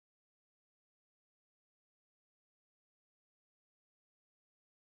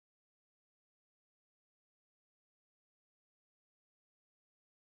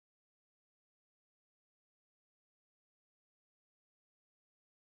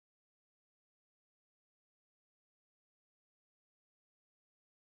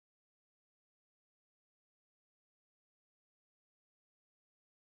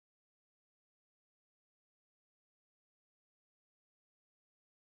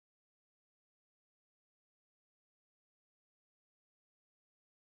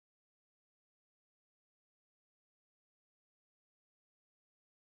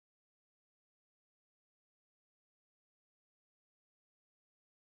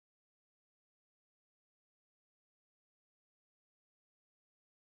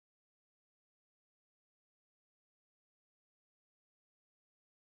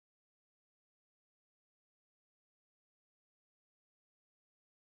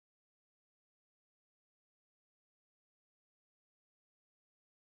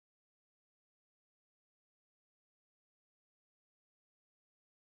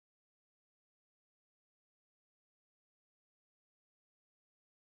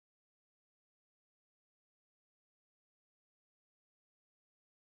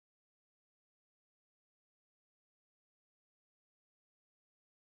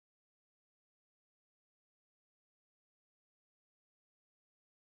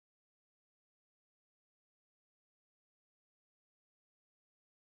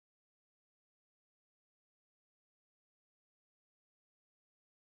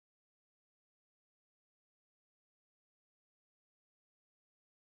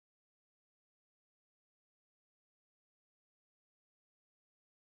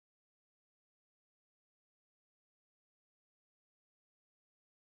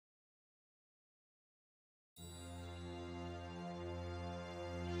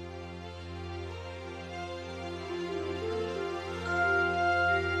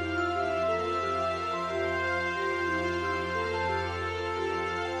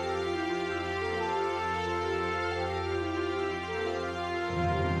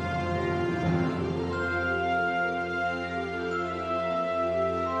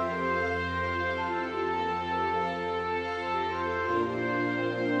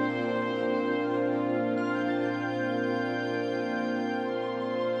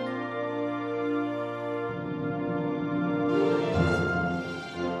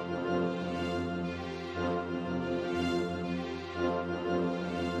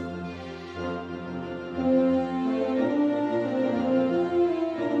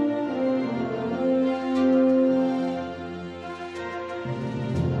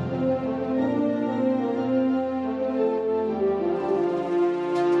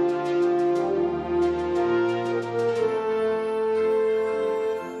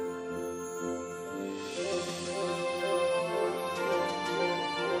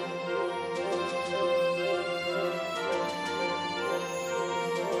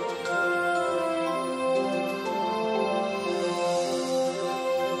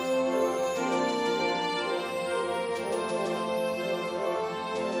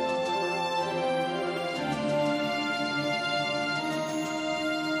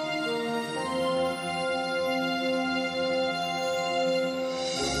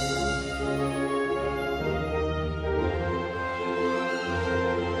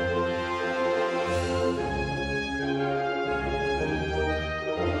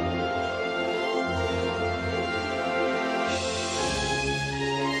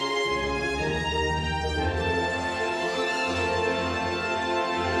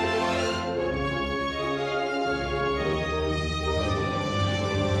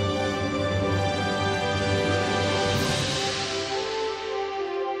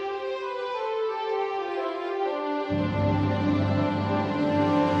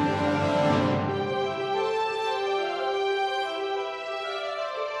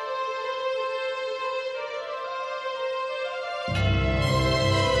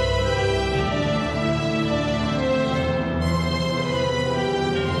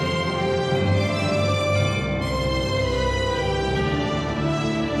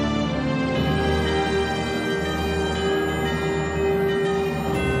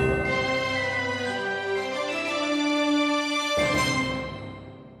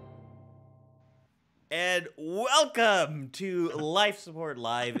And welcome to Life Support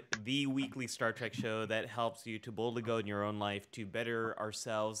Live, the weekly Star Trek show that helps you to boldly go in your own life to better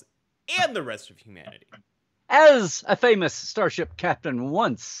ourselves and the rest of humanity. As a famous starship captain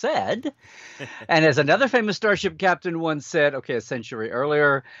once said, and as another famous starship captain once said, okay, a century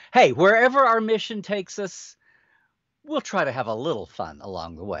earlier, hey, wherever our mission takes us, we'll try to have a little fun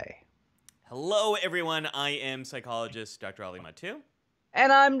along the way. Hello, everyone. I am psychologist Dr. Mattu.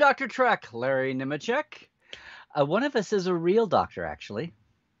 And I'm Dr. Trek, Larry Nemecek. One of us is a real doctor, actually.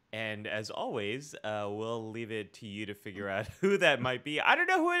 And as always, we'll leave it to you to figure out who that might be. I don't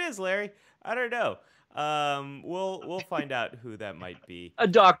know who it is, Larry. I don't know. We'll find out who that might be. A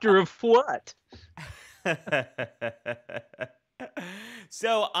doctor of what?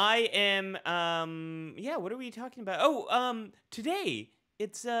 So I am. What are we talking about? Oh, today.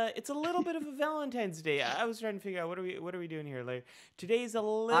 It's a little bit of a Valentine's Day. I was trying to figure out what are we doing here, Larry? Today's a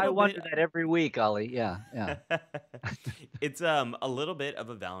little. I wonder that every week, Ollie. Yeah. It's a little bit of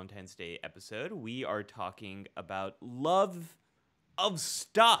a Valentine's Day episode. We are talking about love of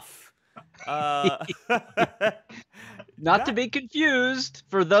stuff. Not to be confused,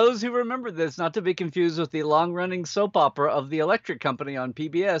 for those who remember this, not to be confused with the long-running soap opera of the Electric Company on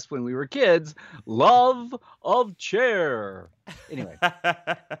PBS when we were kids, Love of Chair. Anyway,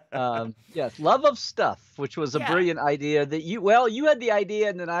 yes, Love of Stuff, which was a brilliant idea that you had the idea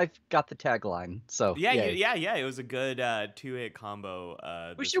and then I got the tagline. So yeah, it was a good two-hit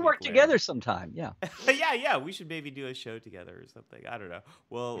combo. We should work together sometime. Yeah. yeah, we should maybe do a show together or something. I don't know.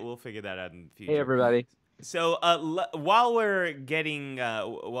 We'll figure that out in the future. Hey, everybody. So while we're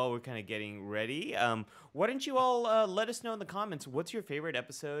kind of getting ready, why don't you all let us know in the comments what's your favorite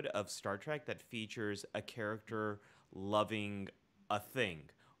episode of Star Trek that features a character loving a thing?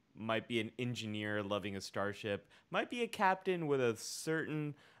 Might be an engineer loving a starship. Might be a captain with a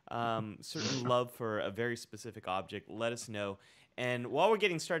certain love for a very specific object. Let us know. And while we're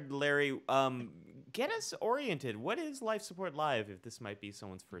getting started, Larry, get us oriented. What is Life Support Live? If this might be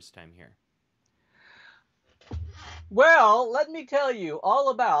someone's first time here. Well, let me tell you all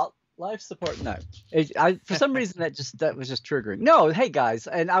about Life Support. No, for some reason that was just triggering. No, hey guys,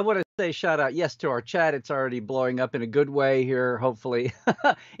 and I want to say shout out, yes, to our chat. It's already blowing up in a good way here, hopefully.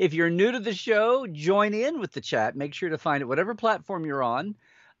 If you're new to the show, join in with the chat. Make sure to find it whatever platform you're on.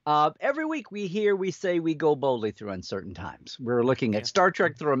 Every week we say we go boldly through uncertain times. We're looking at Star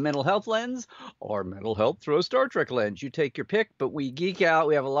Trek through a mental health lens or mental health through a Star Trek lens. You take your pick, but we geek out.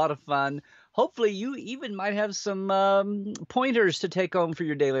 We have a lot of fun. Hopefully you even might have some pointers to take home for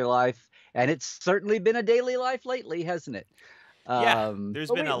your daily life. And it's certainly been a daily life lately, hasn't it?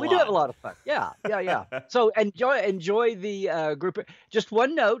 There's been a lot. We do have a lot of fun. Yeah. So enjoy the group. Just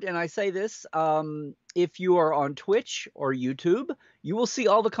one note, and I say this, if you are on Twitch or YouTube, you will see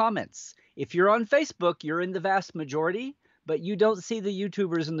all the comments. If you're on Facebook, you're in the vast majority, but you don't see the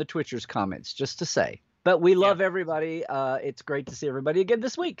YouTubers and the Twitchers comments, just to say. But we love everybody. It's great to see everybody again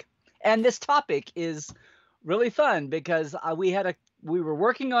this week. And this topic is really fun because we were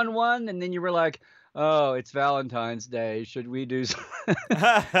working on one, and then you were like, oh, it's Valentine's Day. Should we do some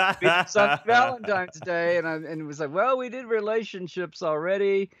Valentine's Day? And it was like, well, we did relationships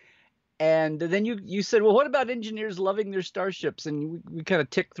already. And then you said, well, what about engineers loving their starships? And we kind of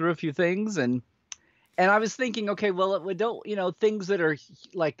ticked through a few things. And I was thinking, okay, well, we don't, things that are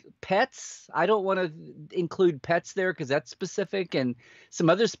like pets. I don't want to include pets there because that's specific and some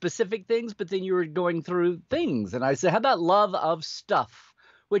other specific things. But then you were going through things. And I said, how about love of stuff,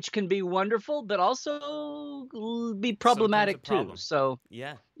 which can be wonderful, but also be problematic too. So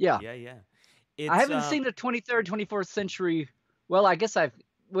yeah. I haven't seen the 23rd, 24th century. Well, I guess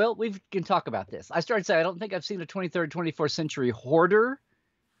we can talk about this. I started saying, I don't think I've seen a 23rd, 24th century hoarder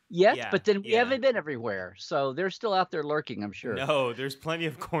yet, but then we haven't been everywhere. So they're still out there lurking, I'm sure. No, there's plenty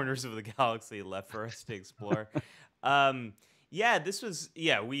of corners of the galaxy left for us to explore.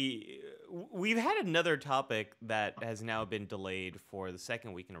 We've had another topic that has now been delayed for the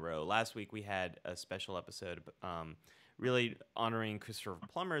second week in a row. Last week we had a special episode really honoring Christopher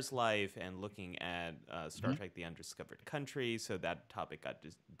Plummer's life and looking at Star Trek: The Undiscovered Country. So that topic got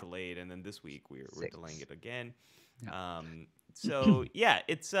delayed, and then this week we're delaying it again. Yeah. So yeah,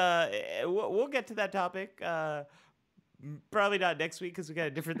 it's we'll get to that topic. Probably not next week because we got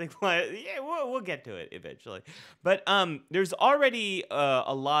a different thing planned. Yeah, we'll get to it eventually. But there's already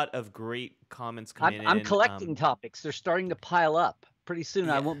a lot of great comments coming in. I'm collecting topics. They're starting to pile up. Pretty soon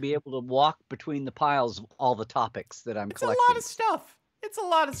I won't be able to walk between the piles of all the topics that I'm collecting. It's a lot of stuff. It's a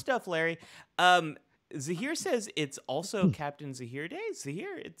lot of stuff, Larry. Zahir says it's also Captain Zahir Day.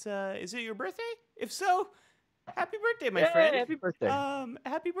 Zahir, is it your birthday? If so, happy birthday, my friend. Happy birthday.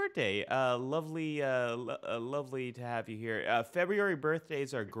 Happy birthday. Lovely to have you here. February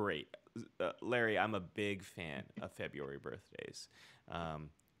birthdays are great. Larry, I'm a big fan of February birthdays.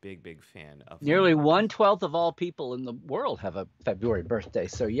 Big fan of Nearly 1/12 of all people in the world have a February birthday,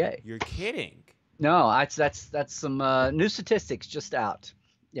 so yay. You're kidding. No, that's some new statistics just out.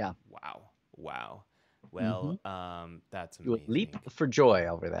 Yeah. Wow. Well, that's amazing. You would leap for joy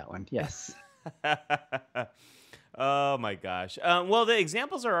over that one. Yes. Oh my gosh. Well, the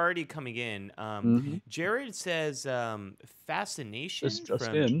examples are already coming in. Jared says fascination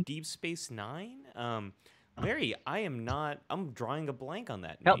from Deep Space Nine. Larry, I'm drawing a blank on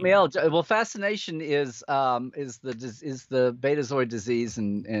that. Help me out. Well, fascination is the betazoid disease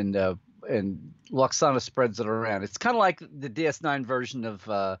and Loxana spreads it around. It's kind of like the DS9 version of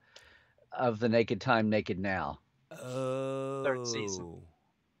the Naked Time, Naked Now. Oh. Third season.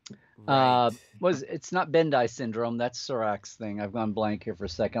 Right. It's not Bendai syndrome. That's Sorak's thing. I've gone blank here for a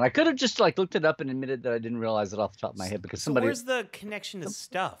second. I could have just looked it up and admitted that I didn't realize it off the top of my head because somebody. Where's the connection to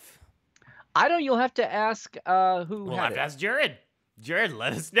stuff? I don't. You'll have to ask who. Well, I've asked Jared. Jared,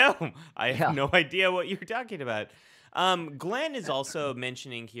 let us know. I have no idea what you're talking about. Glenn is also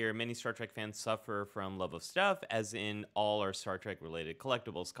mentioning here, many Star Trek fans suffer from love of stuff, as in all our Star Trek related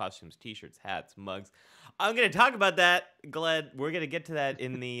collectibles, costumes, t-shirts, hats, mugs. I'm going to talk about that, Glenn. We're going to get to that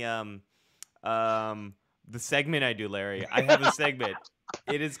in the segment I do, Larry. I have a segment.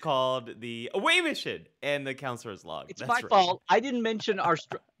 It is called the Away Mission and the Counselor's Log. It's my fault. I didn't mention our...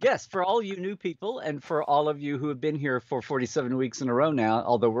 Yes, for all you new people and for all of you who have been here for 47 weeks in a row now,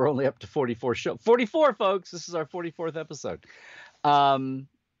 although we're only up to 44 shows. 44, folks. This is our 44th episode.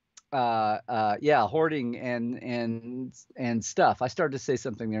 Yeah, hoarding and stuff. I started to say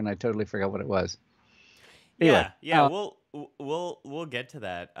something there and I totally forgot what it was. Anyway, we'll get to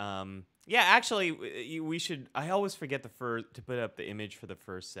that. Yeah, actually, we should. I always forget to put up the image for the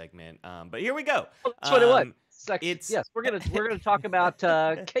first segment. But here we go. That's what it was. Yes, we're gonna talk about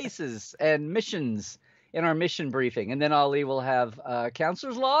cases and missions in our mission briefing, and then Ali will have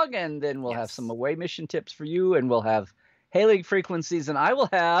Counselor's Log, and then we'll have some away mission tips for you, and we'll have hailing frequencies, and I will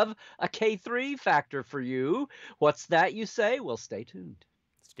have a K3 factor for you. What's that, you say? Well, stay tuned.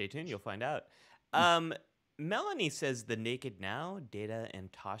 Stay tuned. You'll find out. Melanie says the Naked Now, Data and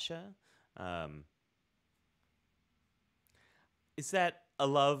Tasha. Is that a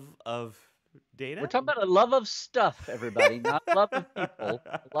love of Data? We're talking about a love of stuff, everybody, not love of people.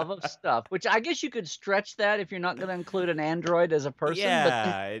 A love of stuff, which I guess you could stretch that if you're not going to include an android as a person. Yeah,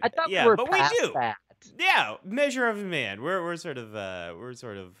 but I thought we were past we do. That. Yeah, measure of a man. We're sort of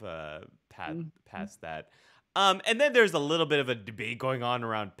past that. And then there's a little bit of a debate going on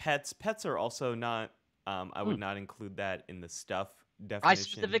around pets. Pets are also not. I would not include that in the stuff definition. I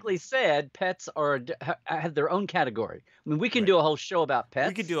specifically said pets have their own category. I mean, we can do a whole show about pets.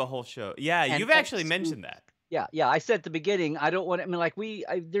 We could do a whole show. Yeah, you've actually mentioned that. Yeah. I said at the beginning, I don't want to, I mean,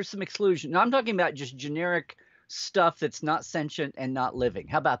 there's some exclusion. Now, I'm talking about just generic stuff that's not sentient and not living.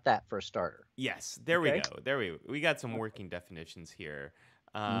 How about that for a starter? Yes, there we go. We got some working definitions here.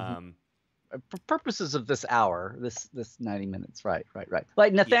 For purposes of this hour, this 90 minutes, right.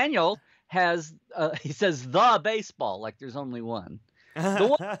 Like Nathaniel has, he says the baseball, like there's only one. The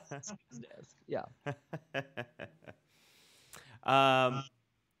one. Yeah.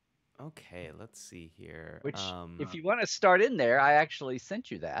 Okay, let's see here. Which, if you want to start in there, I actually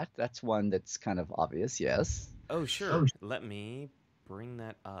sent you that. That's one that's kind of obvious, yes. Oh, sure. Let me bring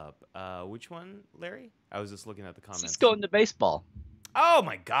that up. Which one, Larry? I was just looking at the comments. Cisco and the baseball. Oh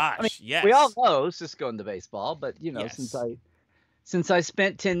my gosh! I mean, yes. We all know Cisco and the baseball, but since I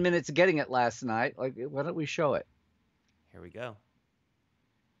spent 10 minutes getting it last night, why don't we show it? Here we go.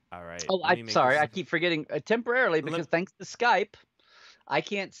 All right. Oh, I'm sorry. I keep forgetting temporarily because thanks to Skype, I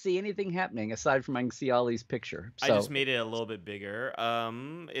can't see anything happening aside from I can see Ollie's picture. So. I just made it a little bit bigger.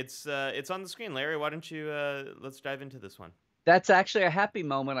 It's on the screen, Larry. Why don't you let's dive into this one. That's actually a happy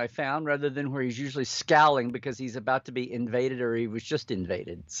moment I found, rather than where he's usually scowling because he's about to be invaded or he was just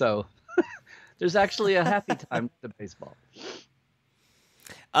invaded. So There's actually a happy time with the baseball.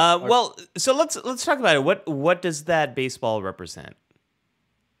 Well, so let's talk about it. What does that baseball represent?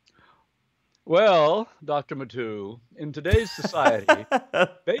 Well, Dr. Mattu, in today's society,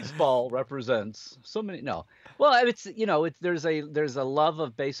 baseball represents so many. No, well, it's there's a love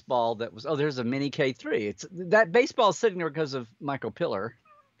of baseball that was. Oh, there's a mini K3. It's that baseball sitting there because of Michael Pillar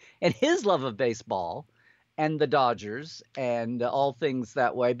and his love of baseball and the Dodgers and all things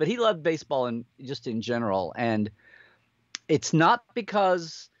that way. But he loved baseball and just in general. And it's not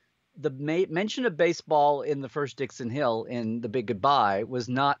because the mention of baseball in the first Dixon Hill in The Big Goodbye was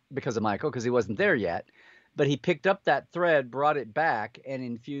not because of Michael, because he wasn't there yet. But he picked up that thread, brought it back, and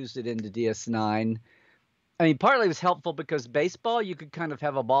infused it into DS9. I mean, partly it was helpful because baseball, you could kind of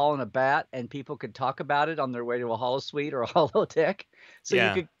have a ball and a bat, and people could talk about it on their way to a holosuite or a holodeck. So you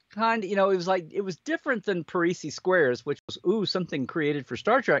Yeah. could kind of, it was different than Parisi Squares, which was, something created for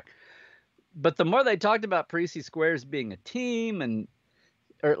Star Trek. But the more they talked about Parisi Squares being a team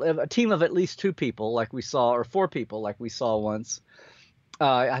or a team of at least 2 people, like we saw, or 4 people, like we saw once.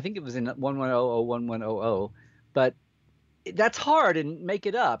 I think it was in 1100, but that's hard and make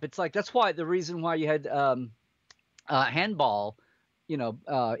it up. It's like that's why the reason why you had handball,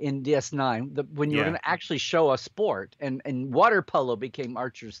 in DS9, when you were going to actually show a sport, and water polo became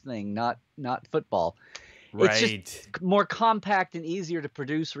Archer's thing, not football. Right. It's just more compact and easier to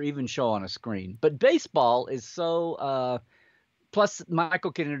produce or even show on a screen. But baseball is so. Plus,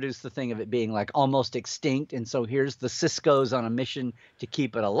 Michael can introduce the thing of it being like almost extinct, and so here's the Cisco's on a mission to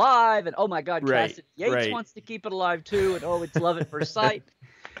keep it alive, and oh my God, Cassidy Yates wants to keep it alive too, and oh, it's love at first sight.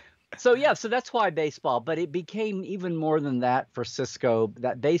 So yeah, so that's why baseball, but it became even more than that for Cisco.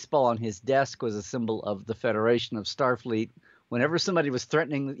 That baseball on his desk was a symbol of the Federation of Starfleet. Whenever somebody was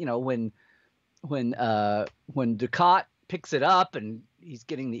threatening, when Ducat picks it up and he's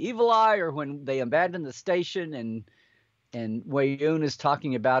getting the evil eye, or when they abandon the station and Wei-Yun is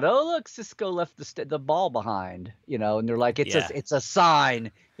talking about, oh look, Cisco left the ball behind, and they're like, it's a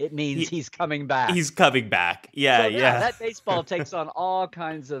sign. It means he's coming back. He's coming back. Yeah, so, that baseball takes on all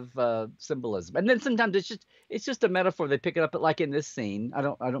kinds of symbolism, and then sometimes it's just a metaphor. They pick it up, like in this scene. I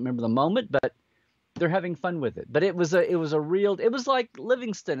don't remember the moment, but they're having fun with it. But it was like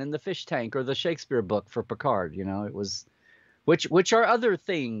Livingston in the fish tank, or the Shakespeare book for Picard. It was, which are other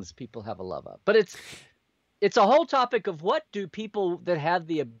things people have a love of, but it's a whole topic of what do people that have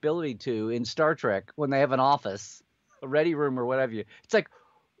the ability to in Star Trek, when they have an office, a ready room or whatever, it's like,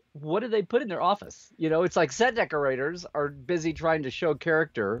 what do they put in their office? It's like set decorators are busy trying to show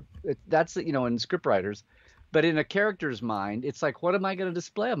character. That's, in scriptwriters. But in a character's mind, it's like, what am I going to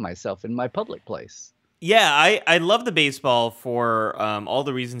display of myself in my public place? Yeah, I love the baseball for all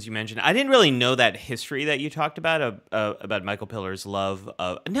the reasons you mentioned. I didn't really know that history that you talked about Michael Pillar's love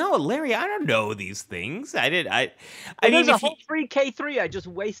of. No, Larry, I don't know these things. I mean, there's a whole free K3 I just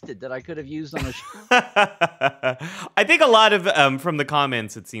wasted that I could have used on a show. I think a lot of from the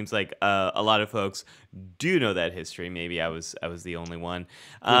comments, it seems like a lot of folks do know that history. Maybe I was the only one.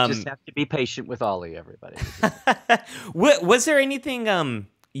 You just have to be patient with Ollie, everybody. Was there anything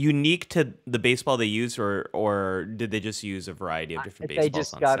unique to the baseball they used, or did they just use a variety of different baseballs? They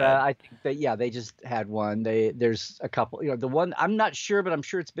just got I think they just had one. There's a couple, the one, I'm not sure, but I'm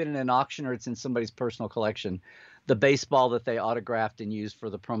sure it's been in an auction or it's in somebody's personal collection. The baseball that they autographed and used for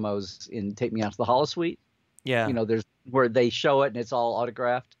the promos in Take Me Out to the Holosuite. Yeah. There's where they show it and it's all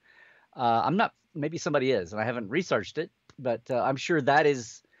autographed. Maybe somebody is, and I haven't researched it, but I'm sure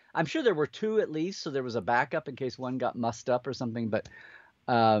there were 2 at least. So there was a backup in case one got mussed up or something, but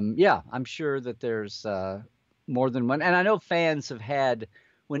I'm sure that there's more than one. And I know fans have had,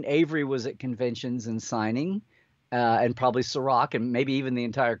 when Avery was at conventions and signing, and probably Sirach and maybe even the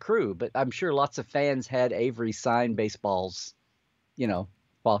entire crew, but I'm sure lots of fans had Avery sign baseballs,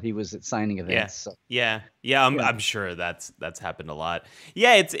 while he was at signing events. Yeah. I'm sure that's happened a lot.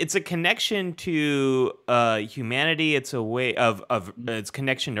 Yeah, it's a connection to humanity. It's a way of it's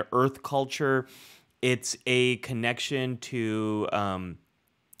connection to Earth culture. It's a connection to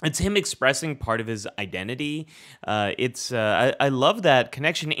it's him expressing part of his identity. I love that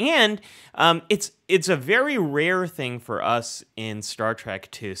connection, and it's a very rare thing for us in Star Trek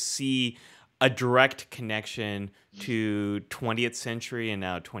to see a direct connection to 20th century and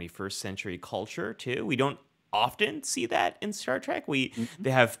now 21st century culture too. We don't often see that in Star Trek.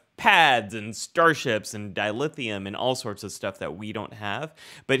 They have pads and starships and dilithium and all sorts of stuff that we don't have.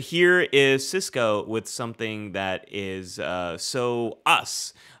 But here is Cisco with something that is so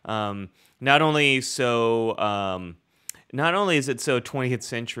us. Not only so not only is it so 20th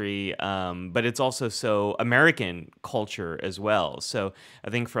century, but it's also so American culture as well. So I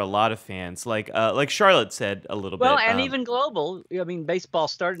think for a lot of fans, like Charlotte said a little Well, bit. and even global. I mean, baseball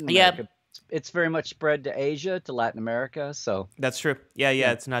started in Yeah, America. It's very much spread to Asia, to Latin America. So that's true. Yeah,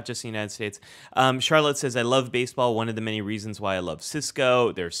 yeah. it's not just the United States. Charlotte says, I love baseball. One of the many reasons why I love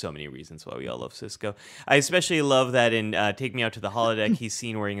Cisco. There's so many reasons why we all love Cisco. I especially love that in Take Me Out to the Holodeck, he's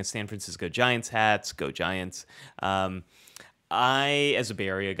seen wearing a San Francisco Giants hat. Go Giants. As a Bay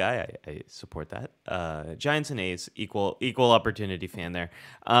Area guy, I support that. Giants and A's, equal opportunity fan there.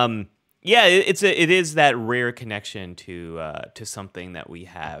 Yeah, it is that rare connection to something that we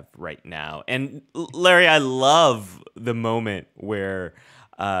have right now. And Larry, I love the moment where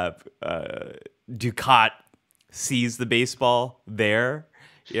Ducat sees the baseball there,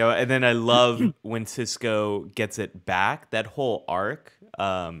 and then I love when Cisco gets it back. That whole arc.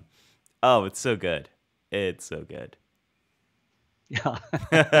 Oh, it's so good. It's so good. Yeah.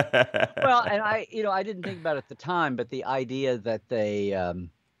 Well, and I didn't think about it at the time, but the idea that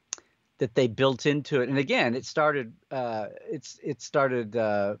they built into it, and again, it started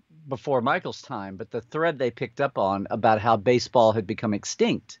before Michael's time, but the thread they picked up on about how baseball had become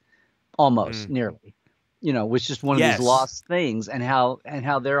extinct, almost nearly, was just one of these lost things, and how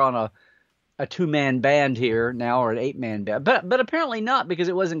they're on a 2-man band here now, or an 8-man band, but apparently not, because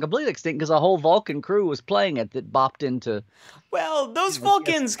it wasn't completely extinct, because a whole Vulcan crew was playing it that bopped into. Well, those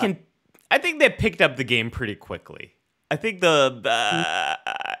Vulcans I think they picked up the game pretty quickly. I think they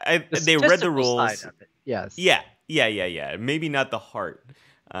read the rules. Side of it. Yes. Yeah. Maybe not the heart.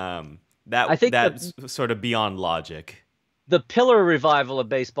 I think that's sort of beyond logic. The Pillar revival of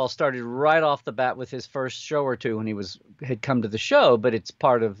baseball started right off the bat with his first show or two when he had come to the show, but it's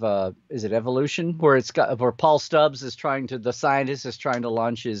part of is it Evolution, where Paul Stubbs the scientist is trying to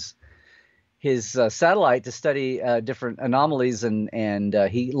launch his satellite to study different anomalies, and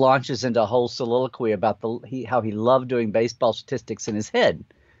he launches into a whole soliloquy about how he loved doing baseball statistics in his head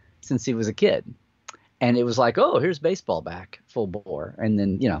since he was a kid, and it was like, oh, here's baseball back full bore, and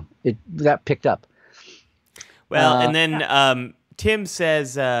then that picked up. Well, and then Tim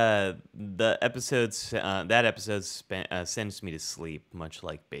says that episode sends me to sleep, much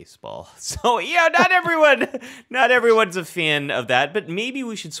like baseball. So yeah, not everyone's a fan of that, but maybe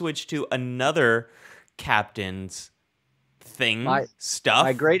we should switch to another captain's stuff.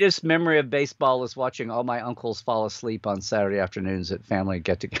 My greatest memory of baseball is watching all my uncles fall asleep on Saturday afternoons at family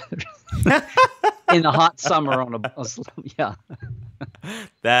get-togethers in the hot summer yeah.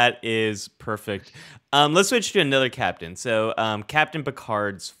 That is perfect. Let's switch to another captain. So Captain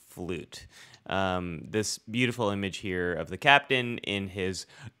Picard's flute. This beautiful image here of the captain in his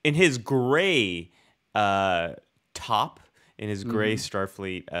gray top, in his gray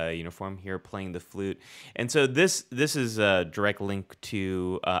Starfleet uniform here, playing the flute. And so this is a direct link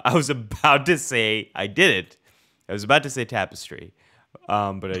to I was about to say Tapestry,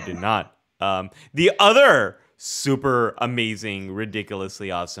 but I did not. The other super amazing,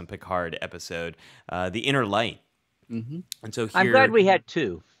 ridiculously awesome Picard episode, The Inner Light. And so here, I'm glad we had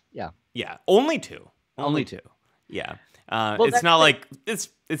two. Yeah, only two. Yeah. It's not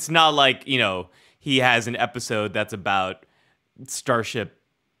like he has an episode that's about Starship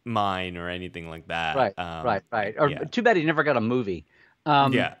Mine or anything like that. Right. Or too bad he never got a movie.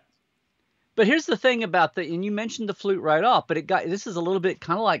 Yeah. But here's the thing about and you mentioned the flute right off, but this is a little bit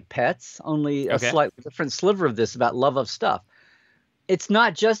kind of like Pets, only a slightly different sliver of this about love of stuff. It's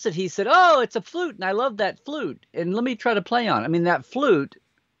not just that he said, oh, it's a flute, and I love that flute, and let me try to play on it. I mean, that flute,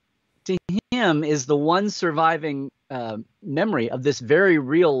 to him, is the one surviving memory of this very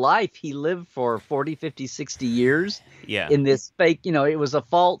real life he lived for 40, 50, 60 years in this fake, it was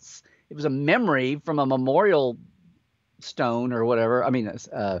a memory from a memorial stone or whatever. I mean,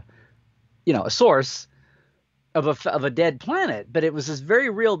 a source of a dead planet, but it was this very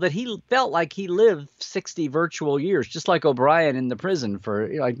real that he felt like he lived 60 virtual years, just like O'Brien in the prison for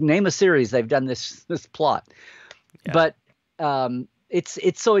name a series. They've done this plot, but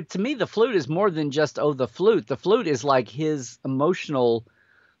it's so to me, the flute is more than just, the flute. The flute is like his emotional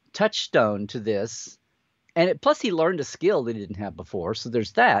touchstone to this. And plus he learned a skill that he didn't have before. So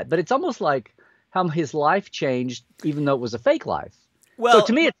there's that, but it's almost like how his life changed, even though it was a fake life. Well, so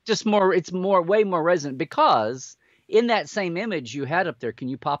to me, it's way more resonant, because in that same image you had up there, can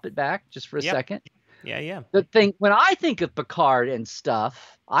you pop it back just for a second? Yeah. The thing, when I think of Picard and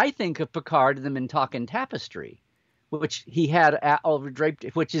stuff, I think of Picard and the Mintakan tapestry, which he had draped,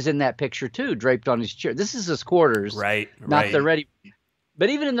 which is in that picture too, draped on his chair. This is his quarters, not the ready. But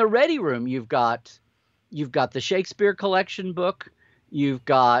even in the ready room, you've got the Shakespeare collection book. You've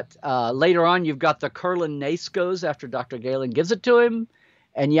got later on, you've got the Kurlan Nascos after Dr. Galen gives it to him,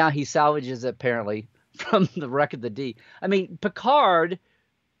 and yeah, he salvages it apparently from the wreck of the D. I mean, Picard,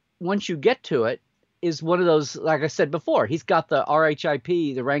 once you get to it, is one of those, like I said before, he's got the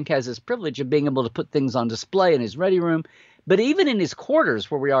RHIP, the rank has his privilege of being able to put things on display in his ready room. But even in his quarters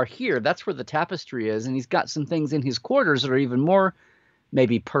where we are here, that's where the tapestry is. And he's got some things in his quarters that are even more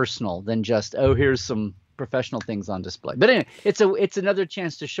maybe personal than just, oh, here's some professional things on display. But anyway, it's another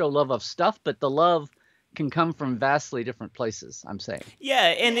chance to show love of stuff, but the love can come from vastly different places, I'm saying. Yeah,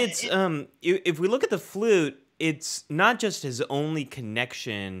 and it's if we look at the flute, it's not just his only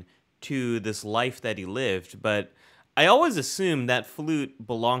connection to this life that he lived, but I always assumed that flute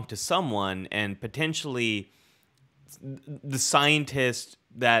belonged to someone, and potentially the scientist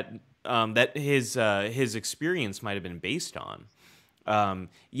that that his experience might have been based on.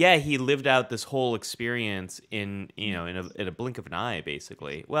 Yeah, he lived out this whole experience in a blink of an eye,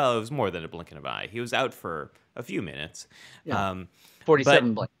 basically. Well, it was more than a blink of an eye. He was out for a few minutes. Yeah.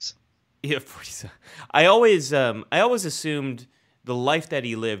 47 blinks. Yeah, 47. I always assumed the life that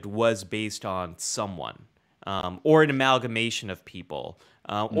he lived was based on someone, or an amalgamation of people,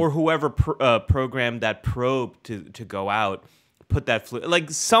 or whoever programmed that probe to go out, put that flute, like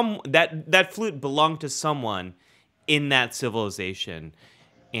that flute belonged to someone in that civilization,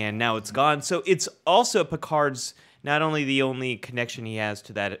 and now it's gone. So it's also Picard's not only the only connection he has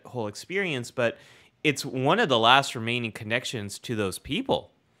to that whole experience, but it's one of the last remaining connections to those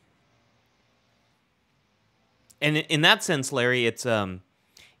people. And in that sense, Larry, it's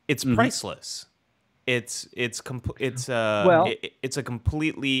priceless. It's a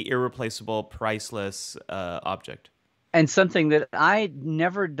completely irreplaceable, priceless object. And something that I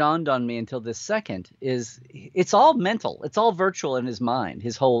never dawned on me until this second is it's all mental. It's all virtual in his mind,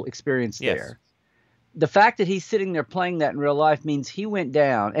 his whole experience there. The fact that he's sitting there playing that in real life means he went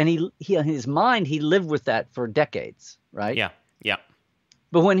down, and he in his mind, he lived with that for decades, right? Yeah, yeah.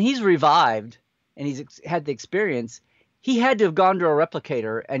 But when he's revived and he's had the experience, he had to have gone to a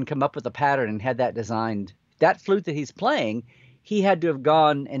replicator and come up with a pattern and had that designed. That flute that he's playing, he had to have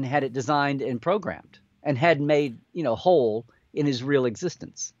gone and had it designed and programmed and had made, whole in his real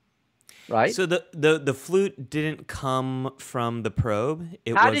existence, right? So the flute didn't come from the probe.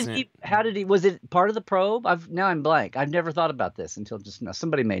 How did he? Was it part of the probe? Now I'm blank. I've never thought about this until just now.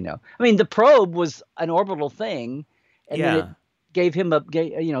 Somebody may know. I mean, the probe was an orbital thing, and then it gave him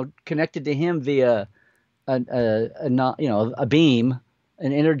connected to him via a beam,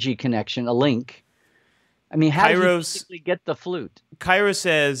 an energy connection, a link. I mean, how did you basically get the flute? Kyra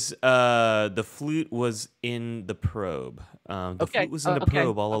says the flute was in the probe. The flute was in the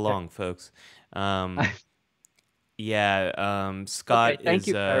probe all along, folks. Scott thank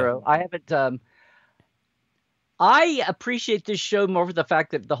you, Kyra. I haven't. I appreciate this show more for the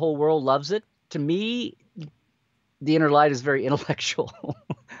fact that the whole world loves it. To me, The Inner Light is very intellectual.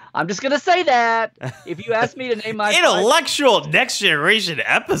 I'm just going to say that. If you ask me to name my intellectual Next Generation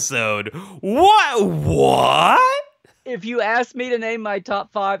episode, what? If you ask me to name my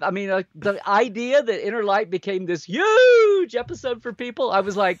top 5, I mean, the idea that Inner Light became this huge episode for people, I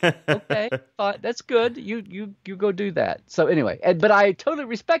was like, okay, fine, that's good. You go do that. So anyway, but I totally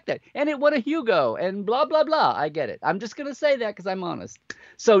respect that. And it won a Hugo and blah, blah, blah. I get it. I'm just going to say that because I'm honest.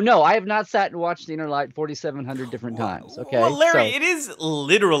 So no, I have not sat and watched The Inner Light 4,700 different times. Okay. Well, Larry, it is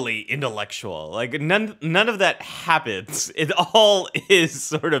literally intellectual. Like none of that happens. It all is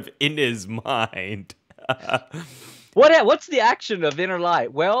sort of in his mind. What's the action of Inner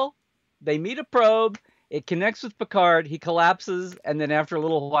Light? Well, they meet a probe. It connects with Picard. He collapses, and then after a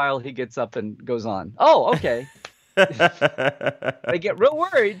little while, he gets up and goes on. Oh, okay. They get real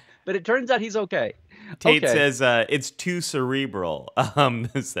worried, but it turns out he's okay. Tate says it's too cerebral,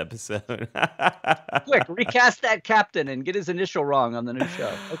 this episode. Quick, recast that captain and get his initial wrong on the new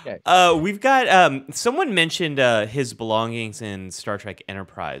show. Okay. We've got someone mentioned his belongings in Star Trek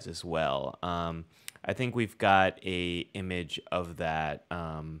Enterprise as well. I think we've got a image of that.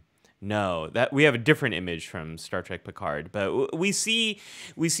 No, that we have a different image from Star Trek Picard, but we see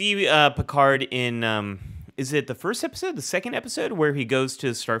Picard in is it the first episode, the second episode, where he goes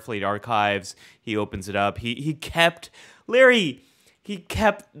to Starfleet archives? He opens it up. He kept Larry. He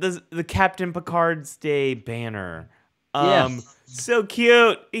kept the Captain Picard's Day banner. Yes. So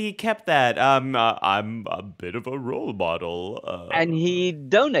cute. He kept that. I'm a bit of a role model. And he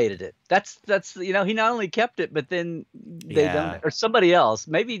donated it. That's he not only kept it, but then they donated, or somebody else.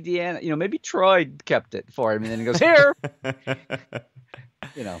 Maybe Deanna, maybe Troy kept it for him, and then he goes here.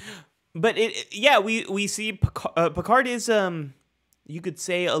 But we see Picard is you could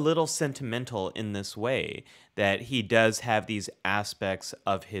say, a little sentimental in this way, that he does have these aspects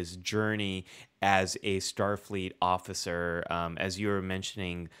of his journey as a Starfleet officer, as you were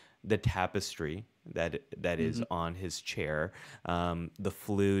mentioning, the tapestry that is on his chair, the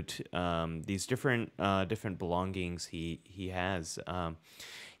flute, these different belongings he has.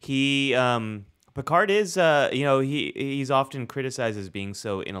 Picard is, he's often criticized as being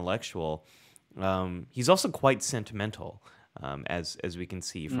so intellectual. He's also quite sentimental, as we can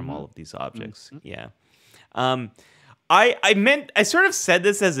see from all of these objects. Yeah. I sort of said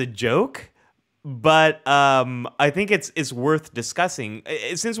this as a joke, but I think it's worth discussing.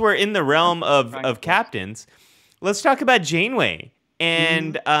 Since we're in the realm of captains, let's talk about Janeway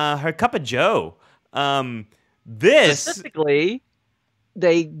and her cup of joe. Specifically,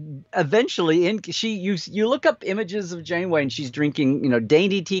 they eventually you look up images of Janeway and she's drinking,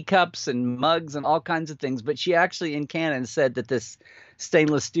 dainty teacups and mugs and all kinds of things, but she actually in canon said that this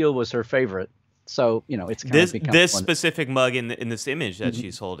stainless steel was her favorite. So, it's kind of become this specific mug in this image that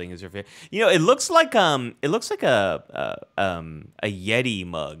she's holding is her favorite. It looks like a Yeti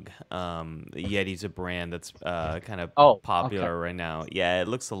mug. Yeti's a brand that's kind of popular right now. Yeah, it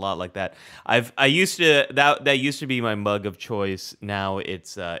looks a lot like that. That used to be my mug of choice. Now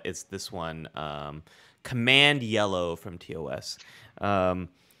it's this one, Command Yellow from TOS.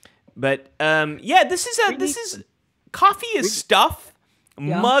 This is coffee is stuff.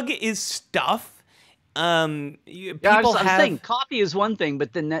 Yeah. Mug is stuff. I'm saying coffee is one thing,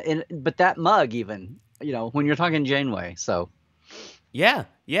 but but that mug, even when you're talking Janeway, so yeah,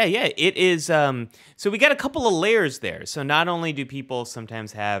 it is. So we got a couple of layers there. So not only do people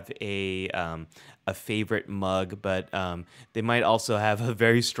sometimes have a favorite mug, but they might also have a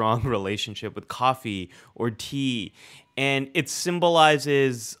very strong relationship with coffee or tea. And it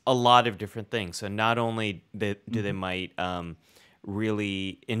symbolizes a lot of different things. So not only do they might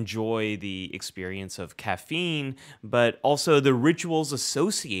really enjoy the experience of caffeine, but also the rituals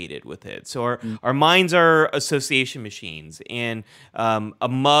associated with it. So our minds are association machines, and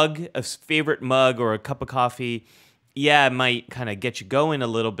a favorite mug or a cup of coffee, yeah, it might kind of get you going a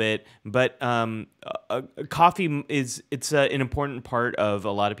little bit, but coffee is an important part of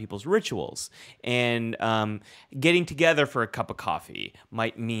a lot of people's rituals, and getting together for a cup of coffee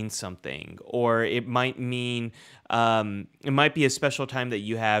might mean something, or it might mean it might be a special time that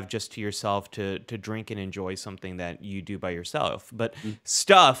you have just to yourself to drink and enjoy something that you do by yourself. But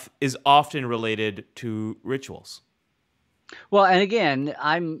stuff is often related to rituals. Well, and again,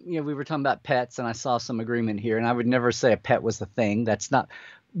 we were talking about pets, and I saw some agreement here, and I would never say a pet was the thing.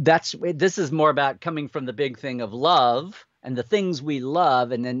 This is more about coming from the big thing of love and the things we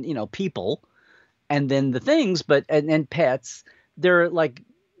love, and then, people, and then the things, and pets, they're like,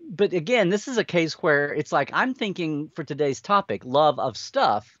 but again, this is a case where it's like, I'm thinking for today's topic, love of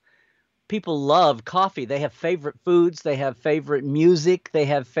stuff. People love coffee. They have favorite foods. They have favorite music. They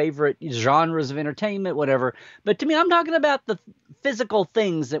have favorite genres of entertainment, whatever. But to me, I'm talking about the physical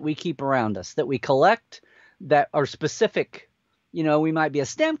things that we keep around us, that we collect, that are specific. We might be a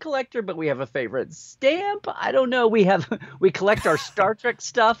stamp collector, but we have a favorite stamp. I don't know. We collect our Star Trek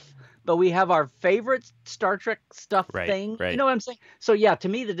stuff, but we have our favorite Star Trek stuff thing. Right. You know what I'm saying? So yeah, to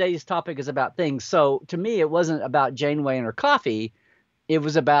me, today's topic is about things. So to me, it wasn't about Janeway and her coffee. It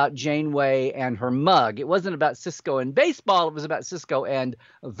was about Janeway and her mug. It wasn't about Cisco and baseball. It was about Cisco and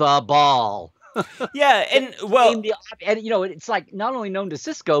the ball. Yeah, and it's like not only known to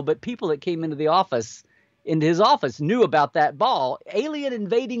Cisco, but people that came into his office knew about that ball. Alien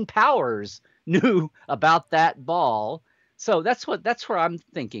invading powers knew about that ball. So that's where I'm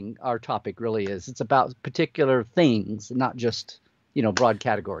thinking our topic really is. It's about particular things, not just broad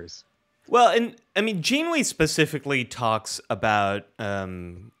categories. Well, and I mean, Janeway specifically talks about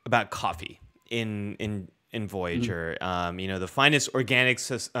coffee in Voyager. The finest organic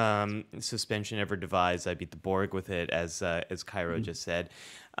suspension ever devised. I beat the Borg with it, as Cairo just said.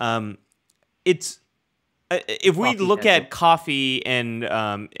 It's if we look at coffee and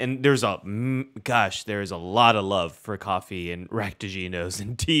there's a lot of love for coffee and Ractaginos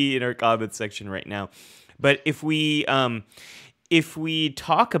and tea in our comment section right now. But if we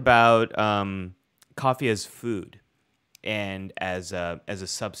talk about coffee as food and as a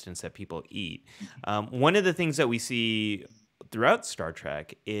substance that people eat, one of the things that we see throughout Star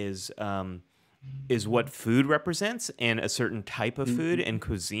Trek is what food represents, and a certain type of food and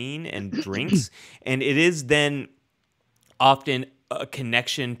cuisine and drinks, and it is then often a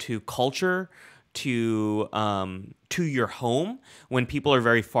connection to culture, to your home when people are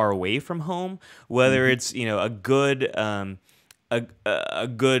very far away from home, whether it's a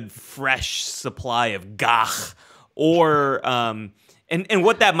good fresh supply of gach, or And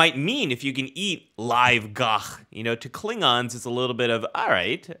what that might mean if you can eat live gach, to Klingons, it's a little bit of all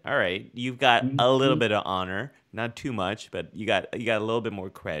right, you've got a little bit of honor, not too much, but you got a little bit more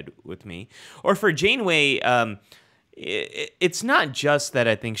cred with me. Or for Janeway, it's not just that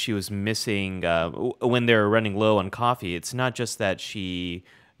I think she was missing when they were running low on coffee. It's not just that she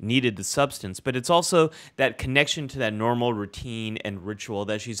needed the substance, but it's also that connection to that normal routine and ritual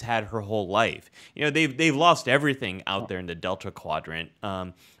that she's had her whole life. They've lost everything out there in the Delta Quadrant.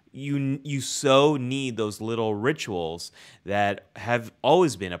 You so need those little rituals that have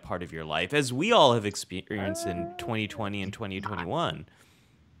always been a part of your life, as we all have experienced in 2020 and 2021.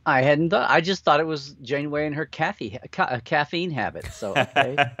 I hadn't thought. I just thought it was Janeway and her caffeine habit. So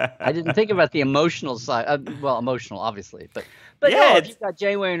okay, I didn't think about the emotional side. Well, emotional, obviously, but yeah, no. If you've got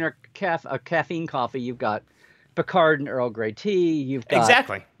Janeway and her caffeine coffee, you've got Picard and Earl Grey tea. You've got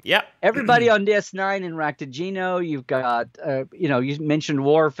exactly. Yeah. Everybody on DS9 and Raktajino. You've got you mentioned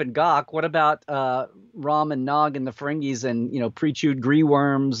Worf and Gok. What about Rom and Nog and the Ferengis and pre-chewed gree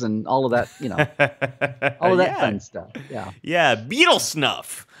worms and all of that. All of that fun stuff. Yeah. Yeah. Beetle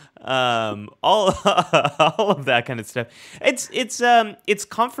snuff. All of that kind of stuff. It's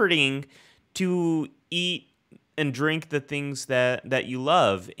comforting to eat and drink the things that you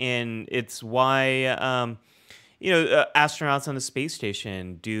love, and it's why astronauts on the space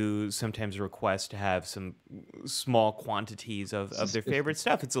station do sometimes request to have some small quantities of their favorite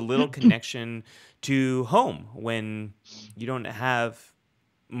stuff. It's a little connection to home when you don't have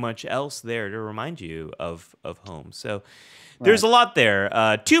much else there to remind you of home. So there's a lot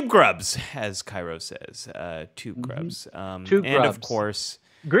there. Tube grubs, as Cairo says. Tube grubs. Tube and grubs. Of course,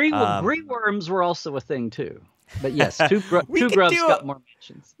 gree worms were also a thing too. But yes, tube grubs got more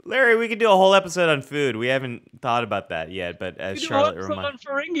mentions. Larry, we could do a whole episode on food. We haven't thought about that yet, but as Charlotte reminded, on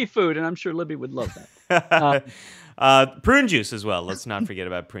Ferengi food, and I'm sure Libby would love that. Prune juice as well. Let's not forget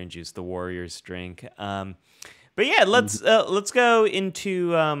about prune juice, the warrior's drink. But yeah, let's go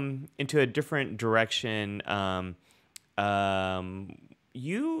into a different direction.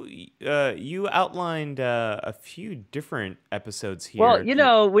 You outlined a few different episodes here.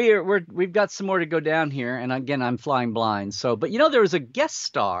 Well, we've got some more to go down here, and again, I'm flying blind. So, but there was a guest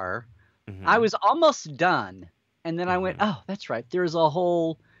star. Mm-hmm. I was almost done, and then I went, oh, that's right. There's a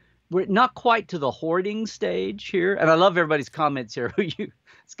whole. We're not quite to the hoarding stage here, and I love everybody's comments here.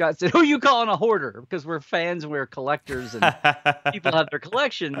 Scott said, who you calling a hoarder? Because we're fans and we're collectors, and people have their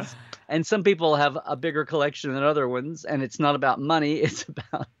collections, and some people have a bigger collection than other ones, and it's not about money. It's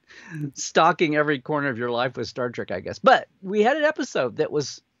about stocking every corner of your life with Star Trek, I guess. But we had an episode that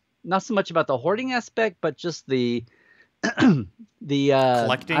was not so much about the hoarding aspect, but just the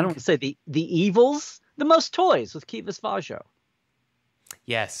collecting. I don't want to say the evils, the most toys with Kivas Vajo.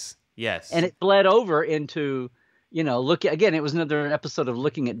 Yes. And it bled over into again, it was another episode of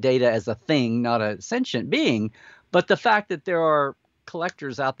looking at data as a thing, not a sentient being, but the fact that there are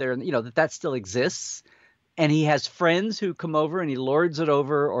collectors out there and that still exists, and he has friends who come over and he lords it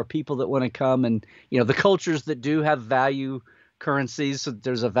over, or people that want to come, and the cultures that do have value currencies, so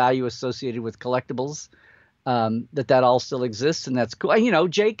there's a value associated with collectibles, that all still exists, and that's cool.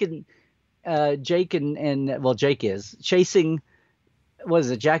 Jake is chasing, what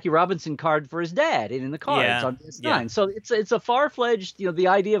is it, Jackie Robinson card for his dad in the cards on DS9. Yeah. So it's a far-fledged, the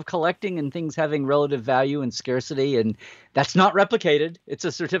idea of collecting and things having relative value and scarcity, and that's not replicated. It's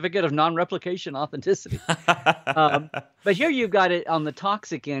a certificate of non-replication authenticity. But here you've got it on the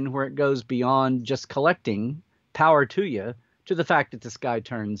toxic end, where it goes beyond just collecting, power to you, to the fact that this guy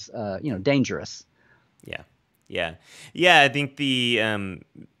turns, dangerous. Yeah. I think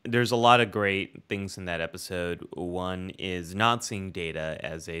there's a lot of great things in that episode. One is not seeing Data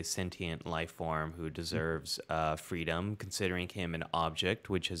as a sentient life form who deserves freedom, considering him an object,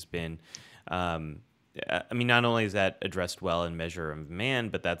 which has been, not only is that addressed well in Measure of Man,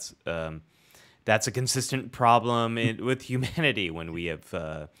 but that's a consistent problem with humanity when we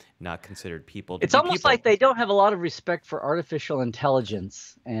have not considered people to It's be almost people. like they don't have a lot of respect for artificial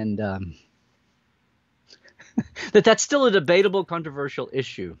intelligence, and that's still a debatable, controversial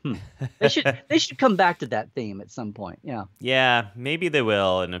issue. They should come back to that theme at some point. Yeah, maybe they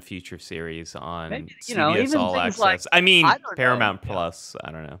will in a future series on maybe, CBS even All things Access. like, Paramount Plus.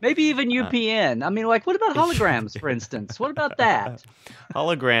 I don't know. Maybe even UPN. What about holograms, for instance? What about that?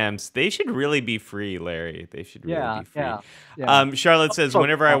 Holograms, they should really be free, Larry. They should really be free. Yeah. Charlotte says,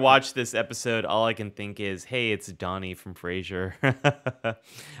 whenever I watch this episode, all I can think is, hey, it's Donnie from Frasier.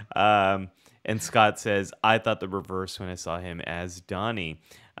 And Scott says, I thought the reverse when I saw him as Donnie.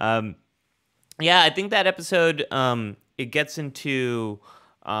 I think that episode, it gets into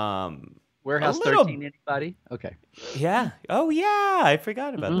A Warehouse little. 13, anybody? Okay. Yeah. Oh, yeah. I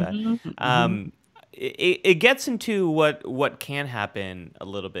forgot about that. It gets into what can happen a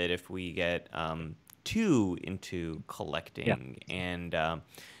little bit if we get too into Yeah. collecting and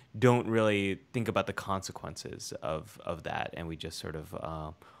don't really think about the consequences of that, and we just sort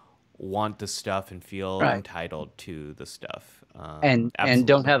of want the stuff and feel Right. entitled to the stuff. And Absolutely.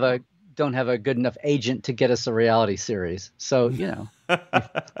 don't have a good enough agent to get us a reality series. So,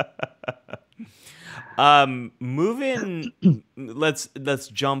 Moving, let's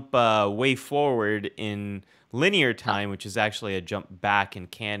jump way forward in linear time, which is actually a jump back in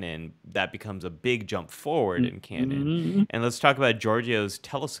canon. That becomes a big jump forward in canon. Mhm. And let's talk about Giorgio's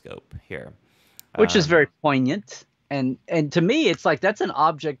telescope here. Which is Um, very poignant. And to me, it's like that's an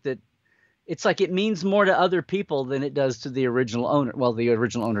object that it's like it means more to other people than it does to the original owner. Well, the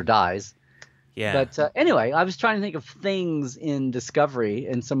original owner dies. yeah. But anyway, I was trying to think of things in Discovery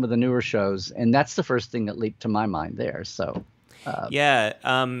and some of the newer shows, and that's the first thing that leaped to my mind there. So, Yeah,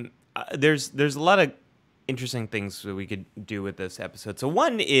 there's a lot of interesting things that we could do with this episode. So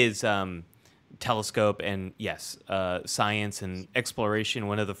one is telescope and yes, science and exploration.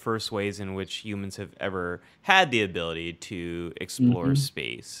 One of the first ways in which humans have ever had the ability to explore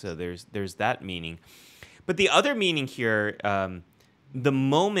space. So there's that meaning. But the other meaning here, the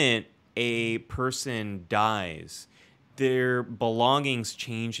moment a person dies, their belongings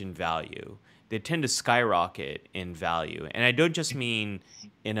change in value. They tend to skyrocket in value. And I don't just mean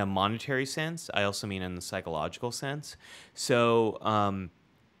in a monetary sense, I also mean in the psychological sense. So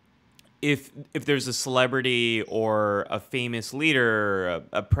if there's a celebrity or a famous leader,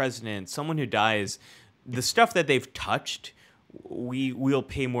 a president, someone who dies, the stuff that they've touched, we'll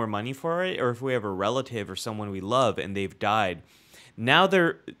pay more money for it. Or if we have a relative or someone we love and they've died, now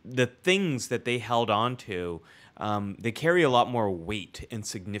the things that they held on to, they carry a lot more weight and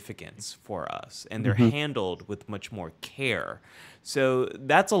significance for us, and they're handled with much more care. So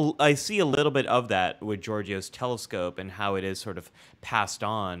I see a little bit of that with Giorgio's telescope and how it is sort of passed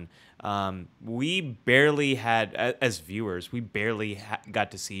on. We barely had, as viewers, we barely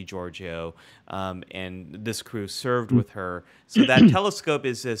got to see Giorgio, and this crew served with her. So that telescope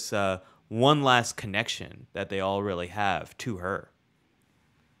is this one last connection that they all really have to her.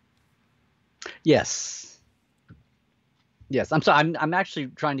 yes, yes. I'm sorry. I'm actually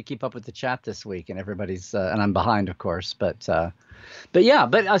trying to keep up with the chat this week, and everybody's and I'm behind, of course. But yeah.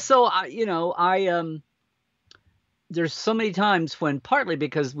 But so there's so many times when partly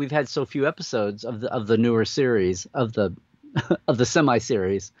because we've had so few episodes of the newer series of the of the semi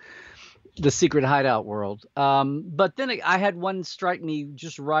series, the Secret Hideout world. But then I had one strike me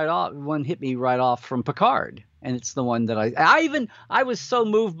just right off. One hit me right off from Picard, and it's the one that I was so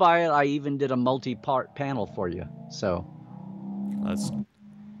moved by it. I even did a multi-part panel for you. So Let's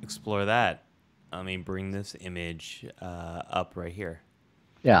explore that. Let me bring this image up right here.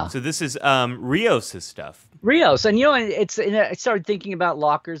 yeah. So this is Rios' stuff. Rios, and I started thinking about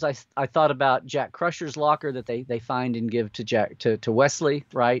lockers. I thought about Jack Crusher's locker that they find and give to to Wesley,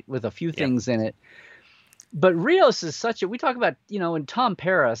 right, with a few things in it. But Rios is we talk about, in Tom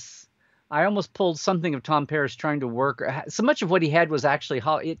Paris, I almost pulled something of Tom Paris trying to work. So much of what he had was actually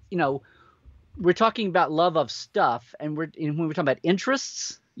we're talking about love of stuff, and when we're talking about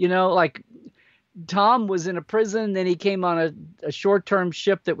interests, like Tom was in a prison, then he came on a short-term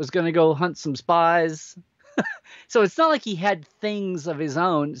ship that was going to go hunt some spies. So it's not like he had things of his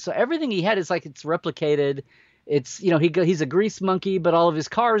own. So everything he had is like it's replicated. It's, he's a grease monkey, but all of his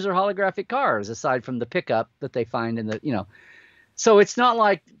cars are holographic cars, aside from the pickup that they find in the. So it's not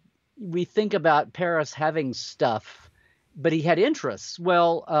like we think about Paris having stuff, but he had interests.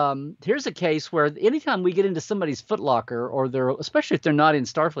 Well, here's a case where anytime we get into somebody's footlocker, or especially if they're not in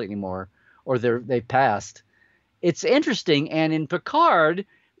Starfleet anymore, or they've passed, it's interesting. And in Picard,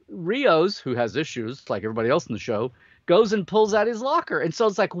 Rios, who has issues like everybody else in the show, goes and pulls out his locker. And so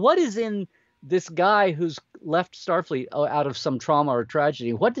it's like, what is in this guy who's left Starfleet out of some trauma or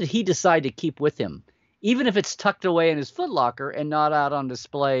tragedy? What did he decide to keep with him? Even if it's tucked away in his footlocker and not out on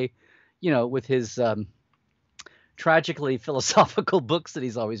display, with his tragically philosophical books that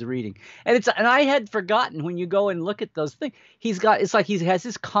he's always reading. And I had forgotten, when you go and look at those things, it's like he has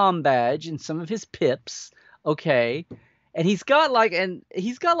his comm badge and some of his pips. Okay. And he's got like a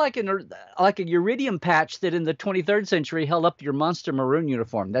iridium patch that in the 23rd century held up your Monster Maroon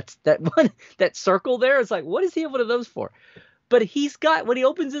uniform. That's that one, that circle there. It's like, what does he have one of those for? But he's got, when he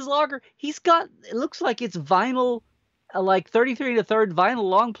opens his locker, it looks like it's vinyl, like 33 and a third vinyl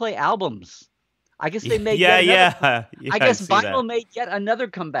long play albums. I guess they made Yeah, yet another. yeah, yeah. I I guess see Vinyl made yet another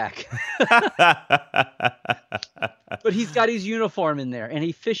comeback. But he's got his uniform in there, and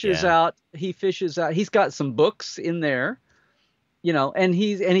he fishes Yeah. out. He fishes out. He's got some books in there, and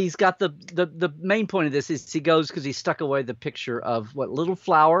he's got the main point of this is he goes because he stuck away the picture of what Little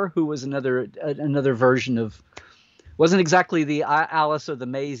Flower, who was another version of, wasn't exactly the Alice or the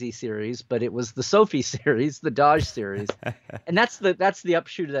Maisie series, but it was the Sophie series, the Dodge series, and that's the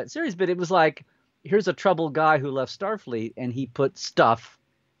upshoot of that series. But it was like, here's a troubled guy who left Starfleet, and he put stuff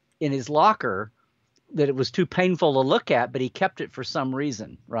in his locker that it was too painful to look at, but he kept it for some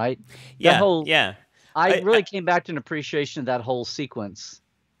reason, right? Yeah, That whole, yeah. I really came back to an appreciation of that whole sequence.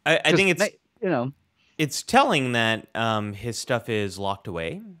 I think it's it's telling that his stuff is locked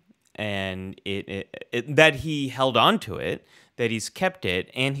away, and that he held on to it, that he's kept it,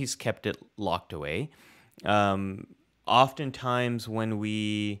 and he's kept it locked away. Oftentimes when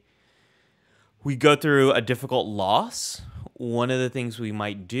we go through a difficult loss, one of the things we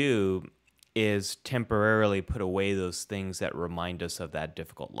might do is temporarily put away those things that remind us of that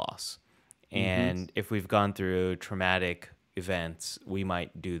difficult loss. And if we've gone through traumatic events, we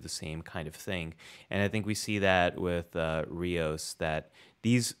might do the same kind of thing. And I think we see that with Rios, that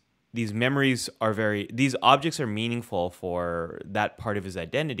these memories are these objects are meaningful for that part of his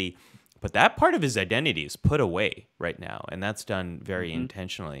identity, but that part of his identity is put away right now, and that's done very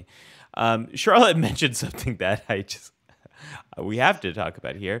intentionally. Charlotte mentioned something that we have to talk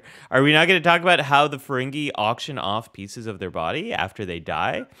about here. Are we not going to talk about how the Ferengi auction off pieces of their body after they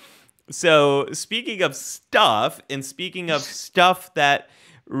die? So speaking of stuff, and speaking of stuff that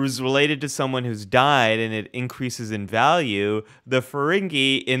was related to someone who's died and it increases in value, the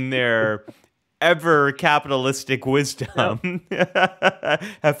Ferengi, in their ever capitalistic wisdom,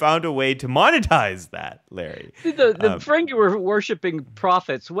 have found a way to monetize that, Larry. The Ferengi were worshipping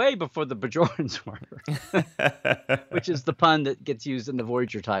prophets way before the Bajorans were, which is the pun that gets used in the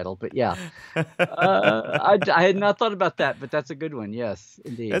Voyager title. But yeah, I had not thought about that, but that's a good one. Yes,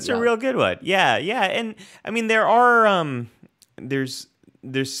 indeed. That's a real good one. Yeah, yeah. And I mean, there are there's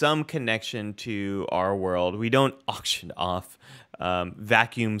some connection to our world. We don't auction off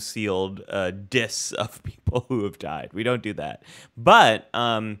vacuum sealed discs of people who have died. We don't do that. But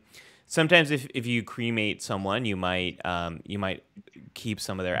sometimes if you cremate someone, you might keep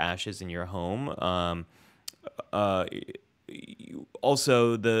some of their ashes in your home.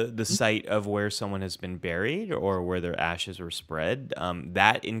 Also, the site of where someone has been buried or where their ashes were spread,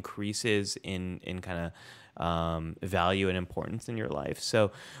 that increases in kind of value and importance in your life.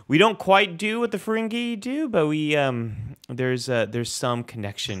 So we don't quite do what the Ferengi do, but we there's some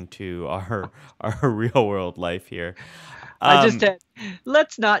connection to our real world life here. I just had,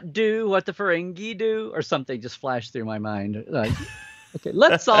 let's not do what the Ferengi do, or something just flashed through my mind. Like, okay,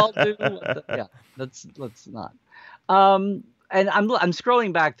 let's all do let's not. And I'm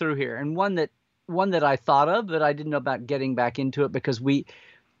scrolling back through here, and one that I thought of, but I didn't know about getting back into it, because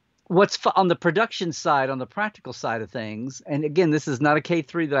on the production side, on the practical side of things, and again, this is not a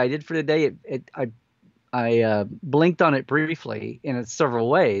K3 that I did for today. I blinked on it briefly in several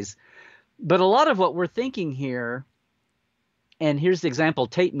ways, but a lot of what we're thinking here, and here's the example.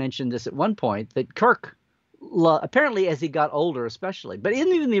 Tate mentioned this at one point, that Kirk, apparently as he got older especially, but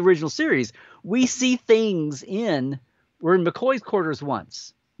even in the original series, we see things we're in McCoy's quarters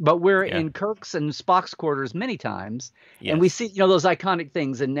once, but we're in Kirk's and Spock's quarters many times. Yes. And we see, those iconic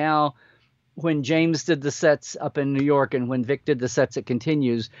things. And now when James did the sets up in New York and when Vic did the sets at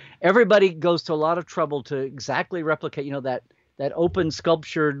Continues, everybody goes to a lot of trouble to exactly replicate, that open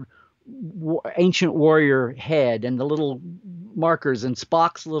sculptured ancient warrior head and the little markers and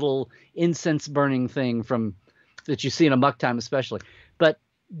Spock's little incense burning thing that you see in Amok Time especially. But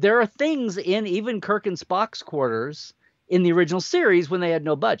there are things in even Kirk and Spock's quarters in the original series when they had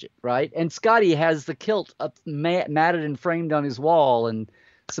no budget, right? And Scotty has the kilt up matted and framed on his wall, and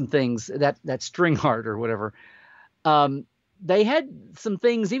some things, that string heart or whatever. They had some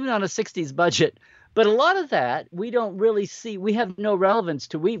things even on a 60s budget, but a lot of that we don't really see. We have no relevance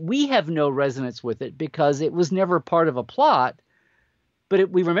to. We have no resonance with it because it was never part of a plot, but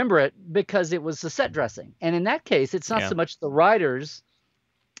we remember it because it was the set dressing. And in that case, it's not so much the writers,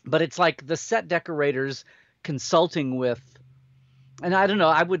 but it's like the set decorators consulting with, and I don't know,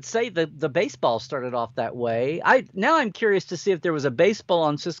 I would say the baseball started off that way. Now I'm curious to see if there was a baseball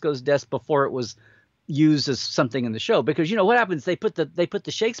on Sisko's desk before it was used as something in the show, because what happens, they put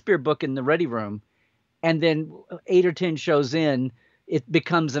the Shakespeare book in the ready room, and then 8 or 10 shows in, it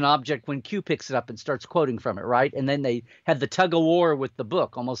becomes an object when Q picks it up and starts quoting from it, right? And then they had the tug of war with the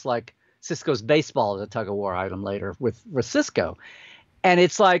book, almost like Sisko's baseball is a tug of war item later with Sisko. And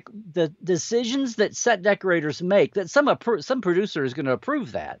it's like the decisions that set decorators make, that some producer is going to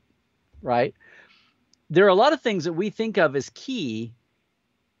approve that, right? There are a lot of things that we think of as key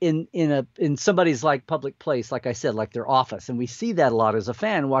in somebody's like public place, like I said, like their office. And we see that a lot as a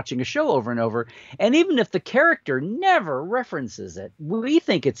fan watching a show over and over. And even if the character never references it, we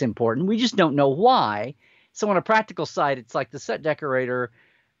think it's important. We just don't know why. So on a practical side, it's like the set decorator,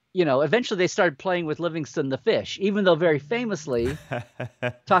 eventually they started playing with Livingston the fish, even though very famously,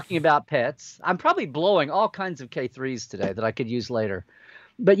 talking about pets, I'm probably blowing all kinds of K3s today that I could use later.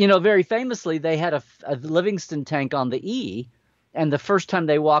 But, very famously, they had a Livingston tank on the E. And the first time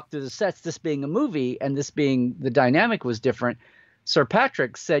they walked through the sets, this being a movie and this being the dynamic was different, Sir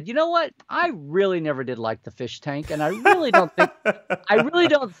Patrick said, "You know what? I really never did like the fish tank, and I really don't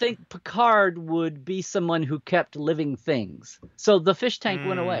think Picard would be someone who kept living things." So the fish tank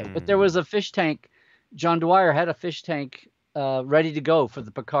went away. But there was a fish tank. John Dwyer had a fish tank ready to go for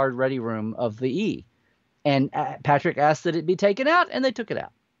the Picard ready room of the E, and Patrick asked that it be taken out, and they took it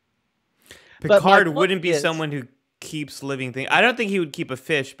out. Picard wouldn't be someone who keeps living things. I don't think he would keep a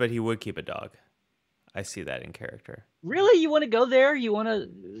fish, but he would keep a dog. I see that in character. Really? You want to go there? You want to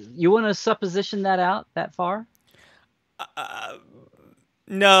supposition that out that far?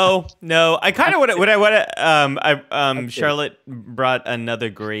 No. I kind of want to. Charlotte brought another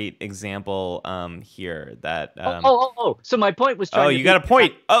great example here. That. So my point was. You got a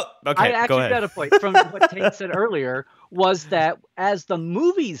point. Oh, okay. I actually got a point from what Tate said earlier. Was that as the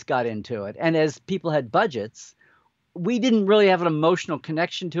movies got into it, and as people had budgets, we didn't really have an emotional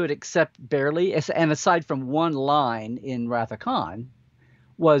connection to it except barely. And aside from one line in Wrath of Khan,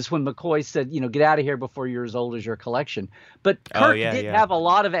 was when McCoy said, get out of here before you're as old as your collection. But Kirk did have a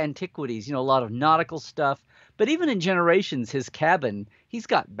lot of antiquities, a lot of nautical stuff. But even in Generations, his cabin, he's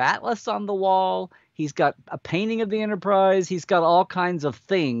got batless on the wall. He's got a painting of the Enterprise. He's got all kinds of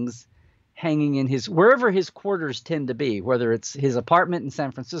things hanging in wherever his quarters tend to be, whether it's his apartment in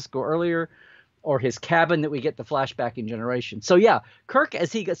San Francisco earlier or his cabin that we get the flashback in Generation. So yeah, Kirk,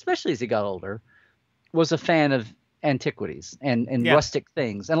 especially as he got older, was a fan of antiquities and rustic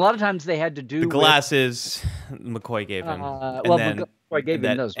things. And a lot of times they had to do the glasses McCoy gave him. McCoy gave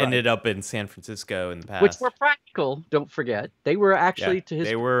him those. Right. Ended up in San Francisco in the past. Which were practical, don't forget. They were actually to his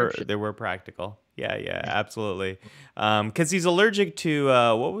They were practical. Yeah, absolutely. Because he's allergic to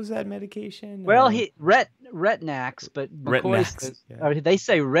what was that medication? Well, Retinax, but McCoy says, they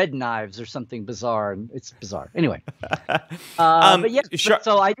say red knives or something bizarre, and it's bizarre. Anyway,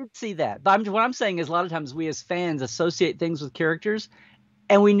 so I did see that. But what I'm saying is, a lot of times we as fans associate things with characters,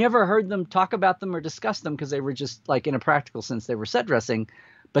 and we never heard them talk about them or discuss them because they were just like in a practical sense they were set dressing,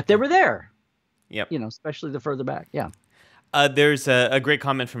 but they were there. Yep. Especially the further back. Yeah. There's a great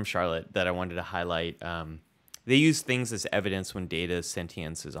comment from Charlotte that I wanted to highlight. They use things as evidence when Data's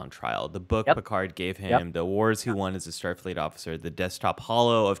sentience is on trial. The book Picard gave him, the awards he won as a Starfleet officer, the desktop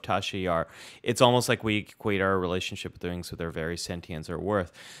holo of Tasha Yar. It's almost like we equate our relationship with things with their very sentience or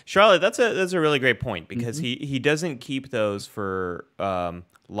worth. Charlotte, that's a really great point because he doesn't keep those for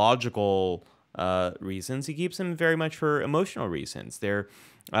logical reasons. He keeps them very much for emotional reasons.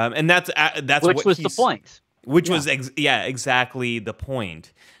 And that's which was the point. Which was exactly the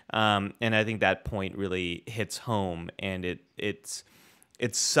point, and I think that point really hits home, and it's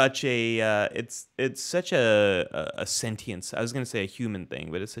such a sentience. I was going to say a human thing,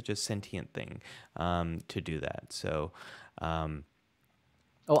 but it's such a sentient thing to do that. So, I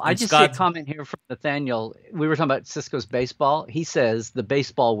just see a comment here from Nathaniel. We were talking about Sisko's baseball. He says the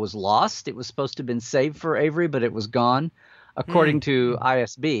baseball was lost. It was supposed to have been saved for Avery, but it was gone. According to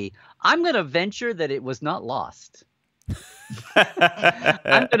ISB, I'm going to venture that it was not lost.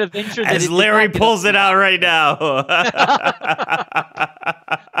 I'm going to venture that as Larry pulls it out right now. I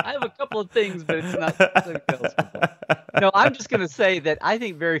have a couple of things, but it's not. No, I'm just going to say that I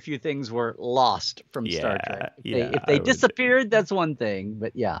think very few things were lost from Star Trek. If they disappeared, that's one thing.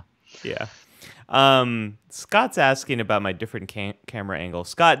 But yeah. Scott's asking about my different camera angle.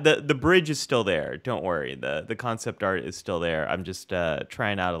 Scott, the bridge is still there. Don't worry. The concept art is still there. I'm just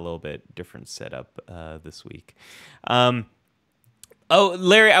trying out a little bit different setup this week.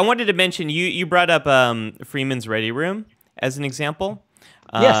 Larry, I wanted to mention you brought up Freeman's Ready Room as an example.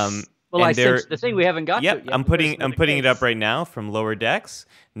 Yes. Well, I said the thing we haven't got to it yet. I'm putting it up right now from Lower Decks.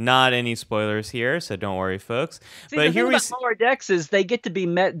 Not any spoilers here, so don't worry, folks. See, but the thing about Lower Decks is they get to be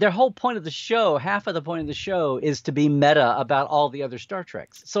their whole point of the show, half of the point of the show is to be meta about all the other Star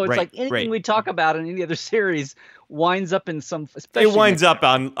Treks. So it's like anything we talk about in any other series winds up in some. It winds up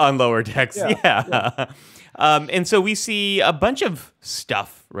on Lower Decks. Yeah. And so we see a bunch of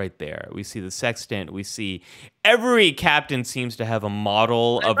stuff right there. We see the sextant. We see every captain seems to have a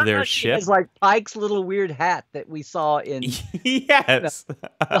model I of love their how she ship. has like Pike's little weird hat that we saw in Yes.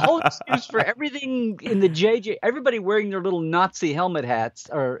 the whole excuse for everything in the JJ. Everybody wearing their little Nazi helmet hats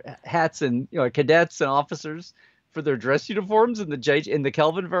or hats, and cadets and officers for their dress uniforms in the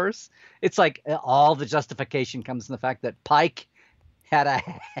Kelvin verse. It's like all the justification comes in the fact that Pike had a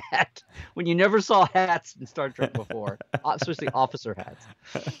hat when you never saw hats in Star Trek before, especially officer hats.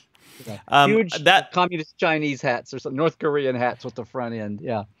 Huge communist Chinese hats or some North Korean hats with the front end.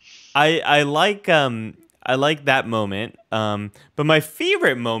 Yeah. I like that moment. But my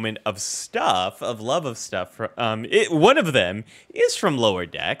favorite moment of love of stuff, one of them is from Lower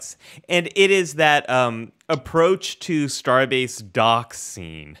Decks, and it is that approach to Starbase dock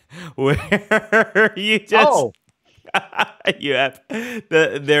scene where you just you have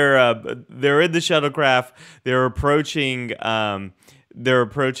they're in the shuttlecraft, they're approaching the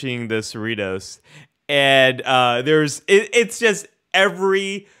Cerritos, and it's just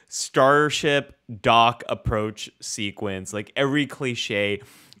every starship dock approach sequence, like every cliche,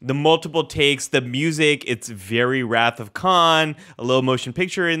 the multiple takes, the music, it's very Wrath of Khan, a little motion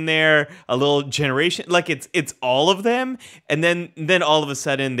picture in there, a little generation, like it's all of them. And then all of a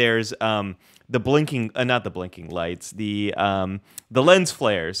sudden there's the blinking, not the blinking lights, the lens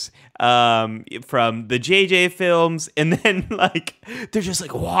flares from the JJ films, and then like they're just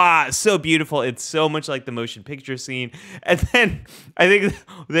like, wow, so beautiful. It's so much like the motion picture scene. And then I think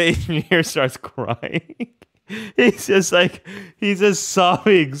the engineer starts crying. He's just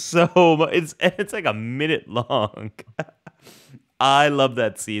sobbing so much. It's like a minute long. I love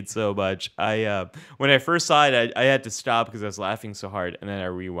that scene so much. When I first saw it, I had to stop because I was laughing so hard, and then I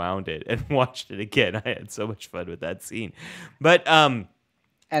rewound it and watched it again. I had so much fun with that scene. But and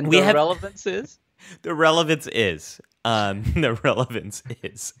relevance is the relevance is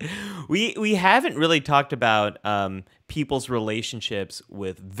we haven't really talked about people's relationships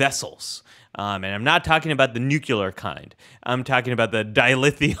with vessels. And I'm not talking about the nuclear kind. I'm talking about the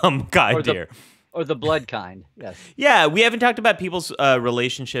dilithium kind here. Or the blood kind, yes. Yeah, we haven't talked about people's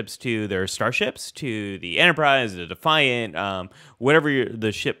relationships to their starships, to the Enterprise, the Defiant, whatever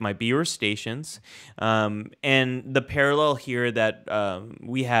the ship might be, or stations. And the parallel here that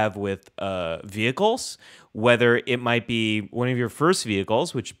we have with vehicles, whether it might be one of your first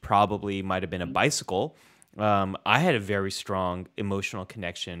vehicles, which probably might have been a bicycle. I had a very strong emotional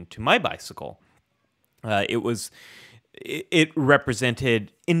connection to my bicycle. It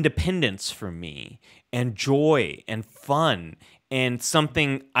represented independence for me, and joy and fun, and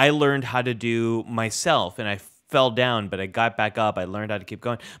something I learned how to do myself. And I fell down, but I got back up. I learned how to keep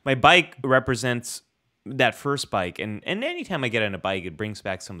going. My bike represents that first bike. And anytime I get on a bike, it brings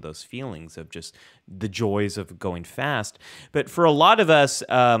back some of those feelings of just the joys of going fast. But for a lot of us,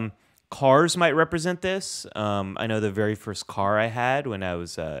 cars might represent this. I know the very first car I had when I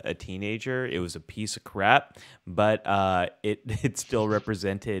was a teenager, it was a piece of crap, but it still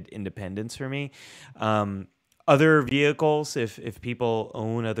represented independence for me. Other vehicles, if people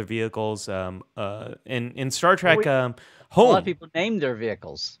own other vehicles, in Star Trek, home. A lot of people name their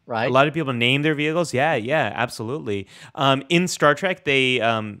vehicles, right? A lot of people name their vehicles. Yeah, absolutely. In Star Trek,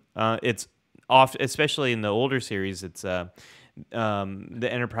 it's off, especially in the older series, it's the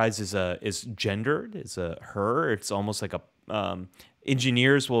Enterprise is gendered. It's a her. It's almost like a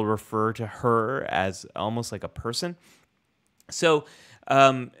engineers will refer to her as almost like a person. So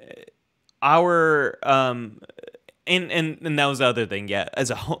our and that was the other thing. Yeah,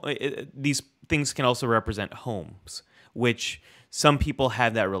 as a these things can also represent homes, which some people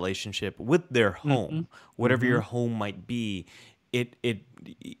have that relationship with their home, whatever your home might be.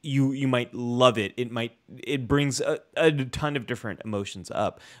 You might love it. It brings a ton of different emotions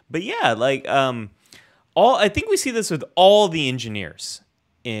up. But yeah, like I think we see this with all the engineers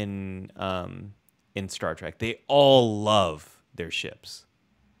in Star Trek. They all love their ships.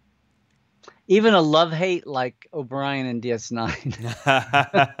 Even a love-hate like O'Brien in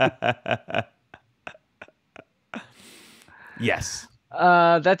DS9. Yes.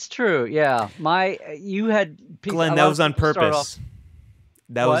 That's true. Yeah. You had Glenn, that was on purpose.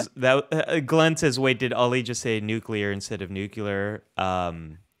 Glenn says, "Wait, did Ollie just say nuclear instead of nuclear?"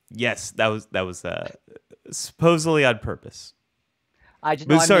 Yes, that was supposedly on purpose.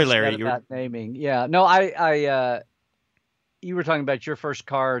 Sorry, Larry. That naming. Yeah. No, you were talking about your first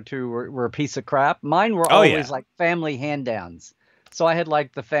car or two were a piece of crap. Mine were always like family hand-downs. So I had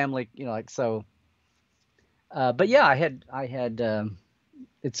like the family, so. But yeah, I had.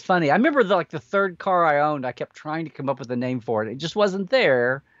 It's funny. I remember the third car I owned. I kept trying to come up with a name for it. It just wasn't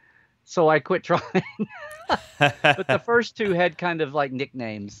there. so I quit trying. But the first two had kind of like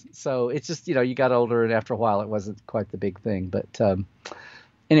nicknames. So it's just, you got older, and after a while it wasn't quite the big thing. But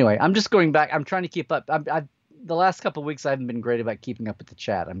anyway, I'm just going back. I'm trying to keep up. The last couple of weeks I haven't been great about keeping up with the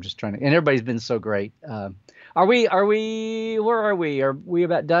chat. I'm just trying to, and everybody's been so great. Where are we? Are we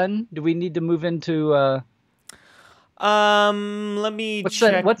about done? Do we need to move into let me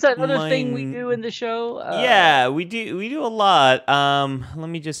check. What's that other thing we do in the show? Yeah, we do a lot. Let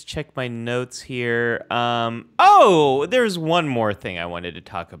me just check my notes here. Oh, there's one more thing I wanted to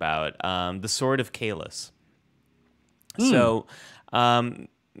talk about. The Sword of Kalis. So,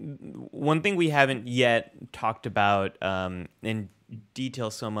 one thing we haven't yet talked about in detail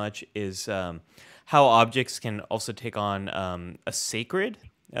so much is how objects can also take on a sacred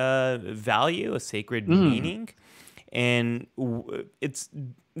value, a sacred meaning. And it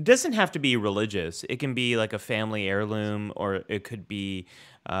doesn't have to be religious. It can be like a family heirloom, or it could be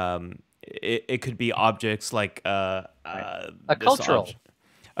it could be objects like a cultural.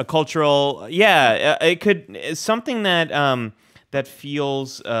 Yeah, it could something that that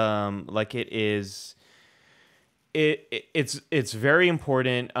feels like it is. It's very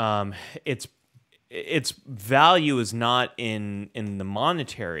important. Its value is not in the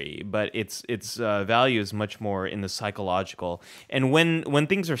monetary, but its value is much more in the psychological. And when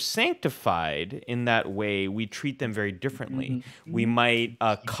things are sanctified in that way, we treat them very differently. We might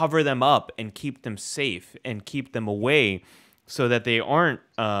cover them up and keep them safe and keep them away so that they aren't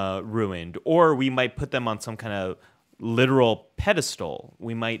ruined. Or we might put them on some kind of literal pedestal.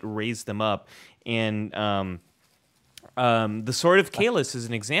 We might raise them up. And the Sword of Kalis is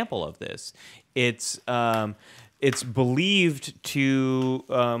an example of this. It's believed to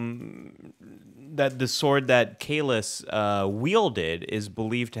that the sword that Kalis wielded is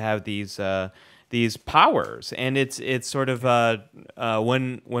believed to have these powers, and it's sort of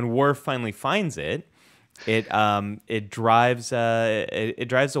when Worf finally finds it, it drives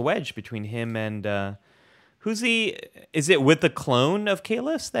a wedge between him and is it with the clone of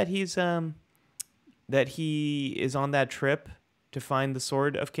Kalis that that he is on that trip to find the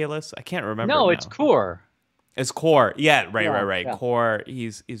Sword of Kalis? I can't remember. No, now. It's Core. It's Core. Yeah, right. Yeah. Core.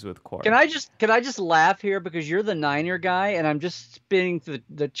 He's with Core. Can I just laugh here because you're the Niner guy, and I'm just spinning through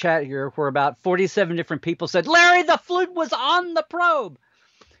the chat here where about 47 different people said, Larry, the flute was on the probe.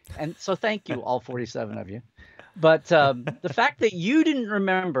 And so thank you, all 47 of you. But the fact that you didn't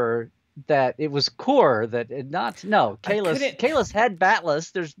remember that it was Core that did not. No, Kalis had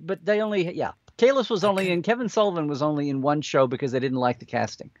Batless. But they only Kalis was only in, Kevin Sullivan was only in one show because they didn't like the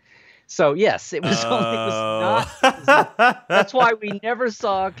casting. So yes, it was that's why we never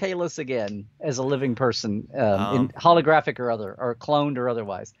saw Kalis again as a living person, in holographic or cloned or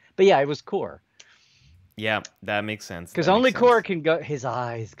otherwise. But yeah, it was Core. Yeah, that makes sense. Because only Core can go, his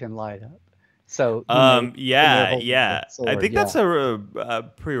eyes can light up. So I think that's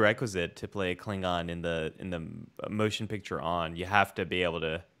a prerequisite to play Klingon in the motion picture on. You have to be able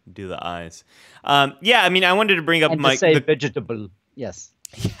to do the eyes. I mean, I wanted to bring up vegetable. Yes.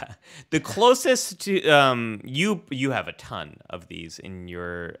 Yeah, the closest to you have a ton of these in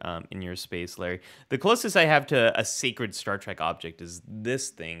your space, Larry. The closest I have to a sacred Star Trek object is this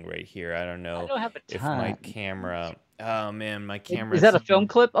thing right here. I don't know if my camera. Oh man, my camera. Is that a film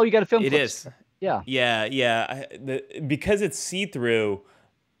clip? Oh, you got a film clip. It is. Yeah. Yeah. Because it's see through.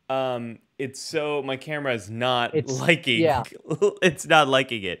 It's so my camera is not liking. Yeah. It's not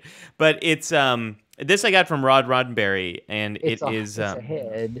liking it, but it's this I got from Rod Roddenberry, and it's a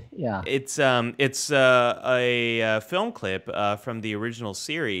head. Yeah. It's a film clip from the original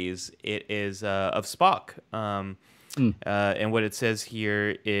series. It is of Spock. And what it says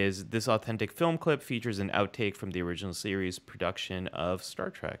here is this authentic film clip features an outtake from the original series production of Star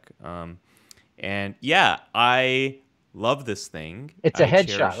Trek. And yeah, I love this thing. It's a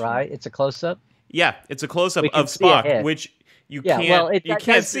headshot, right? It's a close up. Yeah, it's a close up of Spock, which you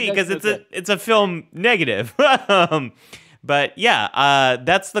can't see because it's a film negative. But yeah,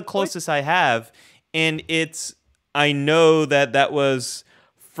 that's the closest I have, and I know that was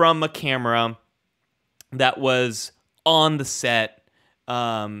from a camera that was on the set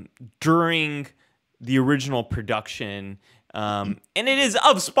during the original production, and it is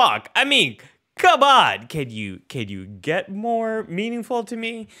of Spock. I mean, come on, can you get more meaningful to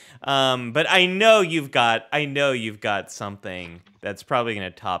me? But I know you've got something that's probably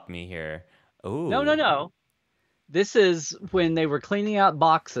gonna top me here. Ooh. No. This is when they were cleaning out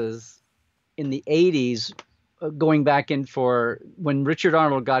boxes in the 80s, going back in for when Richard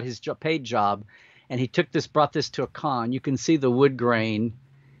Arnold got his paid job, and he brought this to a con. You can see the wood grain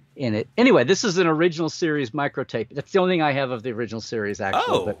in it. Anyway, this is an original series microtape. That's the only thing I have of the original series, actually.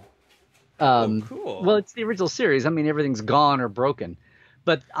 Oh. But Oh, Well, cool. it's the original series. I mean, everything's gone or broken.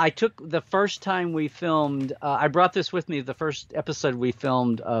 But I took the first time we filmed, I brought this with me, the first episode we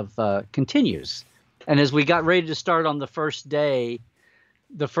filmed of Continues. And as we got ready to start on the first day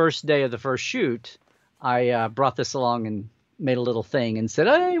of the first shoot, I brought this along and made a little thing and said,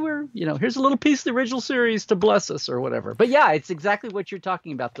 hey, here's a little piece of the original series to bless us or whatever. But yeah, it's exactly what you're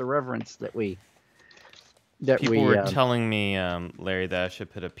talking about, the reverence People were telling me, Larry, that I should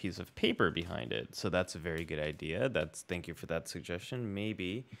put a piece of paper behind it. So that's a very good idea. Thank you for that suggestion.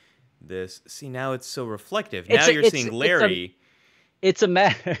 Maybe this. See, now it's so reflective. Now you're seeing Larry. It's a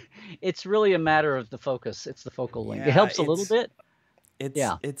matter. It's really a matter of the focus. It's the focal length. It helps a little bit.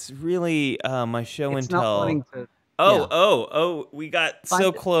 It's really my show it's and tell. Not wanting to, Oh! We got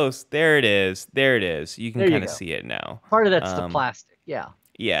so close. There it is. You can kind of see it now. Part of that's the plastic. Yeah.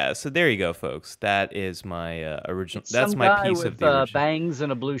 Yeah, so there you go, folks. That is my original. It's that's some my guy piece with, of the original. Bangs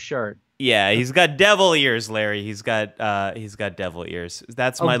and a blue shirt. Yeah, he's got devil ears, Larry. He's got devil ears.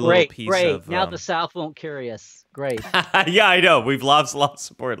 That's my little piece of. Now the South won't carry us. Great. Yeah, I know. We've lost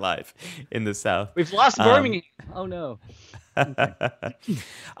support live in the South. We've lost Birmingham. Oh no. Okay.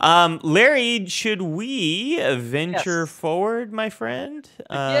 Larry, should we venture forward, my friend?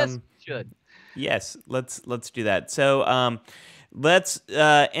 Yes, we should. Yes, let's do that. So, let's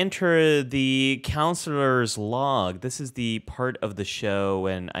enter the counselor's log. This is the part of the show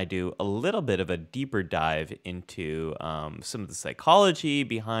when I do a little bit of a deeper dive into some of the psychology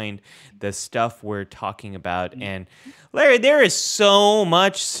behind the stuff we're talking about. And Larry, there is so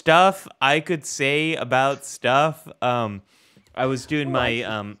much stuff I could say about stuff. I was doing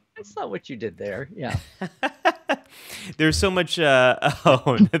my... That's not what you did there. Yeah. There's so much...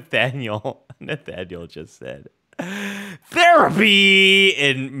 Nathaniel just said... Therapy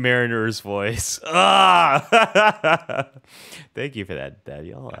in Mariner's voice. Thank you for that,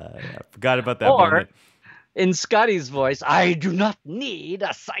 Daniel. I forgot about that moment. In Scotty's voice, I do not need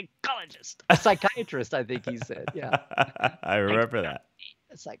a psychologist. A psychiatrist, I think he said. Yeah. I remember that.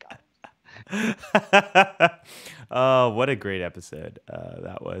 A psychiatrist. Oh, what a great episode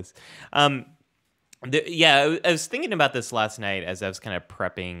that was. I was thinking about this last night as I was kind of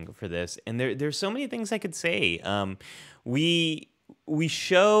prepping for this, and there's so many things I could say. We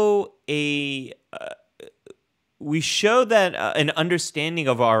show that an understanding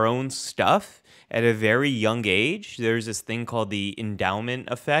of our own stuff at a very young age. There's this thing called the endowment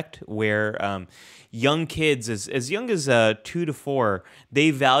effect, where young kids, as young as 2 to 4,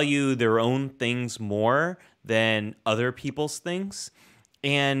 they value their own things more than other people's things.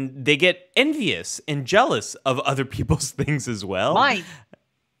 And they get envious and jealous of other people's things as well. Mine.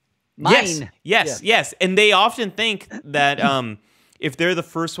 Yes. And they often think that if they're the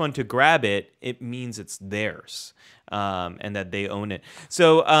first one to grab it, it means it's theirs, and that they own it.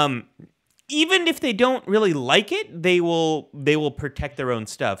 So even if they don't really like it, they will protect their own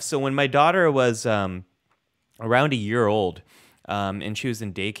stuff. So when my daughter was around a year old, and she was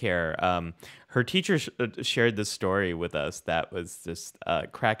in daycare, her teacher shared this story with us that was just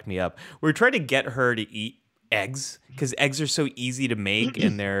cracked me up. We were trying to get her to eat eggs because eggs are so easy to make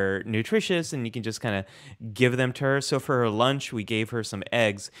and they're nutritious and you can just kind of give them to her. So for her lunch, we gave her some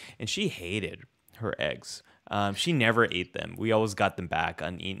eggs and she hated her eggs. She never ate them. We always got them back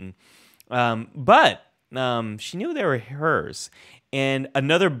uneaten. But she knew they were hers. And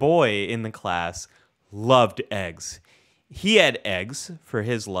another boy in the class loved eggs. He had eggs for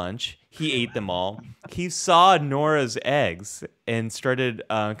his lunch. He ate them all. He saw Nora's eggs and started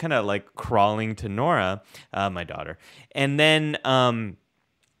kind of like crawling to Nora, my daughter. And then my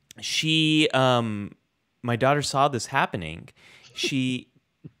daughter saw this happening. She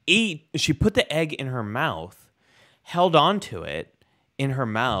put the egg in her mouth, held on to it in her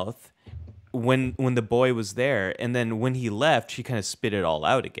mouth when the boy was there. And then when he left, she kind of spit it all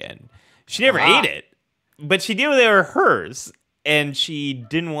out again. She never ate it. But she knew they were hers, and she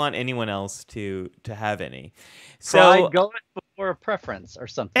didn't want anyone else to have any. So pride goeth before a preference or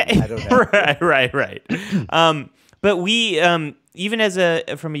something. I don't know. Right. But we, even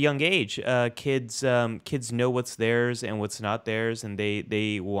from a young age, kids know what's theirs and what's not theirs, and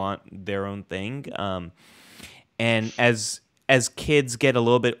they want their own thing. And as kids get a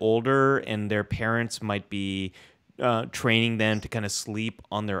little bit older, and their parents might be training them to kind of sleep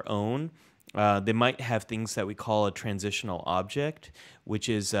on their own. They might have things that we call a transitional object, which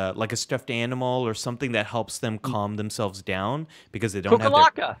is like a stuffed animal or something that helps them calm themselves down because they don't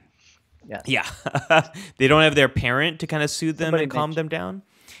have their... Yeah. They don't have their parent to kind of soothe them and calm them down.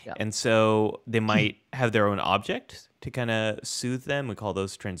 Yeah. And so they might have their own object to kind of soothe them. We call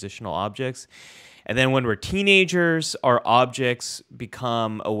those transitional objects. And then when we're teenagers, our objects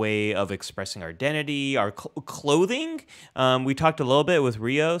become a way of expressing our identity, our clothing. We talked a little bit with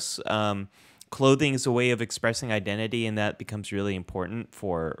Rios. Clothing is a way of expressing identity, and that becomes really important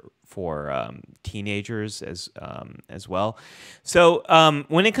for teenagers as well. So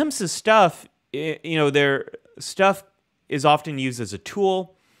when it comes to stuff, stuff is often used as a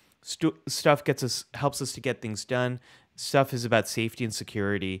tool. Stuff helps us to get things done. Stuff is about safety and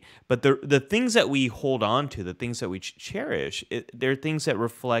security, but the things that we hold on to, the things that we cherish, they're things that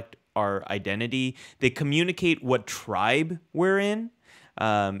reflect our identity. They communicate what tribe we're in.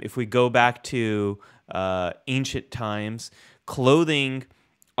 If we go back to ancient times, clothing,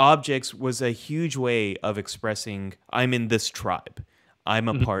 objects was a huge way of expressing, I'm in this tribe. I'm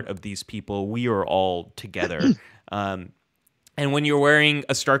a part of these people. We are all together. And when you're wearing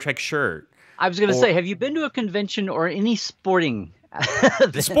a Star Trek shirt, I was going to say, have you been to a convention or any sporting?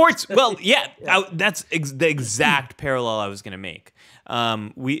 Sports? Well, yeah. That's the exact parallel I was going to make.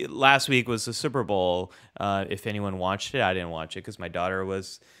 Last week was the Super Bowl. If anyone watched it, I didn't watch it because my daughter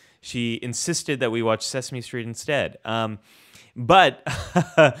she insisted that we watch Sesame Street instead. But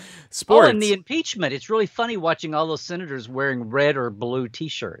sports. Oh, and the impeachment. It's really funny watching all those senators wearing red or blue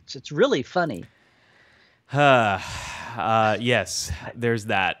T-shirts. It's really funny. Yes, there's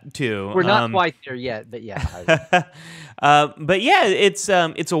that too. We're not quite there yet, but yeah. But yeah, it's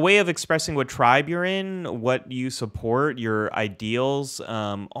a way of expressing what tribe you're in, what you support, your ideals,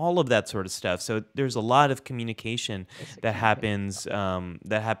 all of that sort of stuff. So there's a lot of communication that happens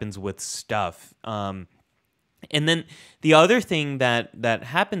with stuff. And then the other thing that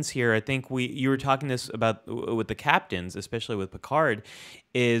happens here, I think you were talking this about with the captains, especially with Picard,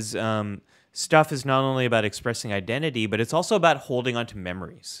 is stuff is not only about expressing identity, but it's also about holding on to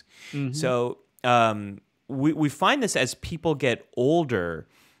memories. Mm-hmm. So we find this as people get older,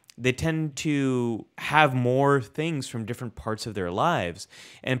 they tend to have more things from different parts of their lives.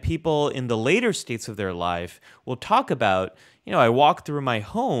 And people in the later states of their life will talk about, I walk through my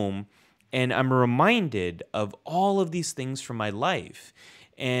home and I'm reminded of all of these things from my life.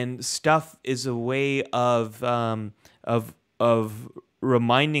 And stuff is a way of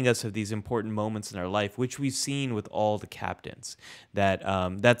reminding us of these important moments in our life, which we've seen with all the captains.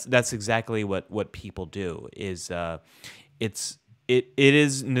 That's exactly what people do. It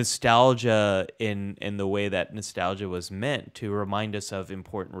is nostalgia in the way that nostalgia was meant to remind us of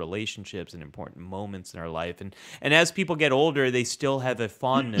important relationships and important moments in our life. And as people get older, they still have a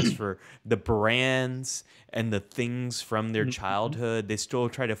fondness for the brands and the things from their childhood. They still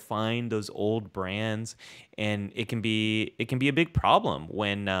try to find those old brands, and it can be a big problem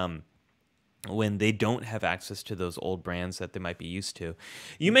when they don't have access to those old brands that they might be used to.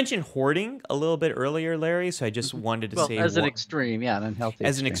 You mentioned hoarding a little bit earlier, Larry, so I just wanted to say... as an extreme, yeah, an unhealthy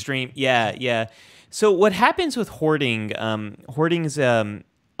As an extreme, yeah. So what happens with hoarding, hoarding is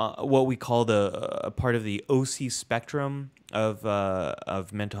what we call a part of the OC spectrum of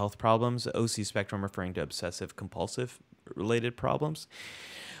mental health problems, OC spectrum referring to obsessive compulsive related problems.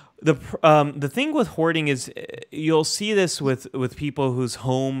 The thing with hoarding is you'll see this with people whose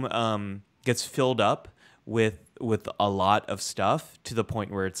home gets filled up with a lot of stuff to the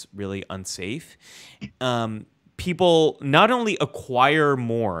point where it's really unsafe. People not only acquire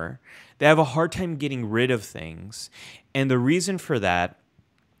more, they have a hard time getting rid of things. And the reason for that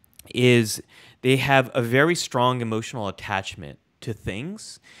is they have a very strong emotional attachment to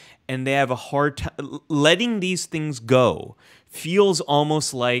things, and they have a hard time letting these things go. Feels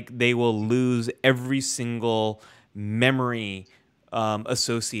almost like they will lose every single memory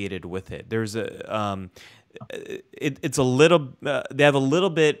associated with it. There's it's a little they have a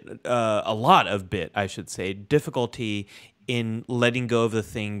lot of difficulty in letting go of the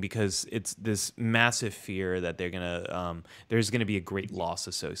thing because it's this massive fear that there's gonna be a great loss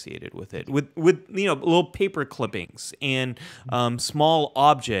associated with it. With little paper clippings and small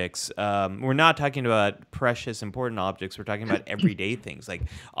objects. We're not talking about precious, important objects. We're talking about everyday things, like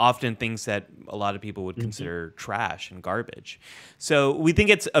often things that a lot of people would consider trash and garbage. So we think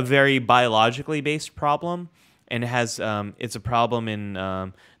it's a very biologically based problem, and it's a problem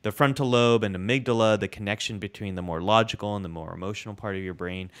in the frontal lobe and amygdala, the connection between the more logical and the more emotional part of your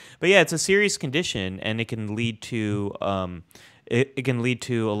brain. But yeah, it's a serious condition, and it can lead to a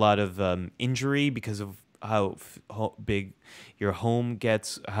lot of injury because of how big your home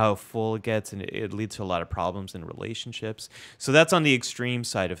gets, how full it gets, and it leads to a lot of problems in relationships. So that's on the extreme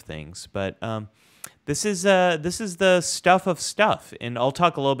side of things. But this is the stuff of stuff, and I'll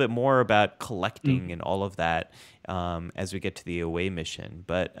talk a little bit more about collecting and all of that as we get to the away mission.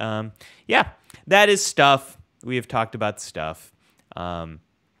 But yeah, that is stuff. We have talked about stuff.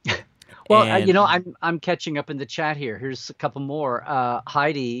 Well, And I'm catching up in the chat here. Here's a couple more.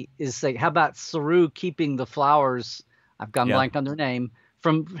 Heidi is saying, how about Saru keeping the flowers? I've gone yeah, blank on their name,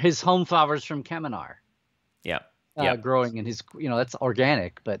 from his home flowers from Kaminar, yeah, yeah. growing in his. That's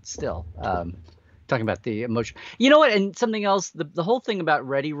organic, but still. Talking about the emotion. You know what? And something else. The whole thing about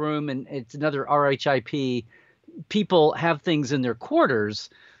Ready Room, and it's another RHIP. People have things in their quarters,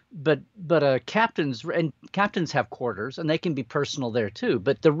 but captains have quarters, and they can be personal there too.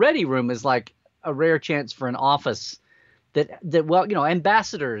 But the Ready Room is like a rare chance for an office that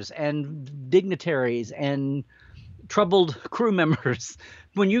ambassadors and dignitaries and troubled crew members.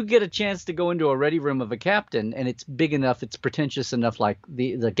 When you get a chance to go into a Ready Room of a captain, and it's big enough, it's pretentious enough, like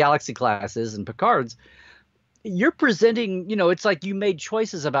the Galaxy classes and Picard's, you're presenting, it's like you made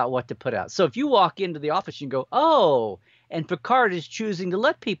choices about what to put out. So if you walk into the office, you go, oh, and Picard is choosing to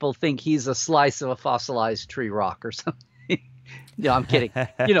let people think he's a slice of a fossilized tree rock or something. No, I'm kidding.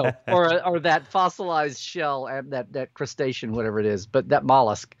 Or that fossilized shell, that crustacean, whatever it is, but that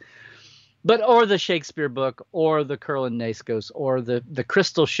mollusk. Or the Shakespeare book, or the Kurlan Naskos, or the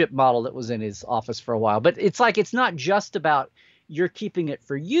crystal ship model that was in his office for a while. But it's like, it's not just about you're keeping it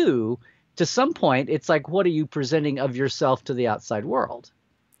for you. To some point, it's like, what are you presenting of yourself to the outside world?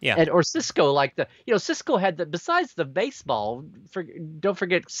 Yeah. Or Cisco, like Cisco had besides the baseball, don't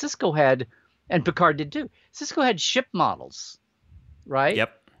forget, Cisco had, and Picard did too, Cisco had ship models, right?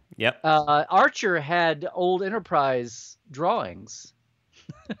 Yep. Archer had old Enterprise drawings.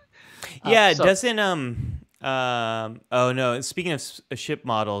 Yeah, doesn't oh no, speaking of ship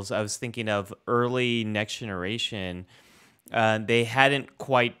models, I was thinking of early Next Generation. They hadn't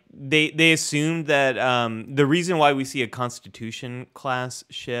quite, they assumed that the reason why we see a Constitution class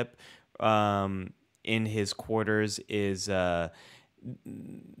ship in his quarters is they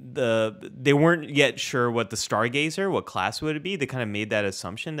weren't yet sure what the Stargazer, what class would it be. They kind of made that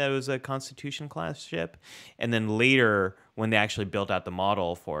assumption that it was a Constitution class ship, and then later when they actually built out the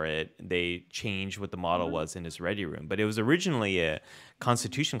model for it, they changed what the model was in his Ready Room. But it was originally a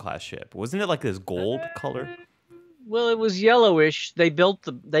Constitution class ship, wasn't it? Like this gold color. Well, it was yellowish. They built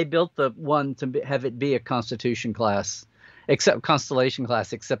the one to have it be a Constitution class, Constellation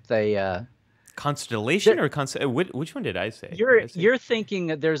class. Except they Constellation or which one did I say? You're thinking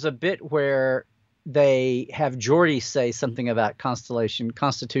that there's a bit where they have Geordi say something about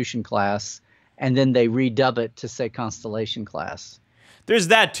Constitution class, and then they redub it to say Constellation class. There's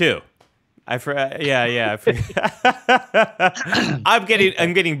that too. I forgot. Yeah. I'm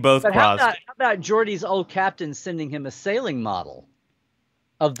getting both crossed. How about Geordi's old captain sending him a sailing model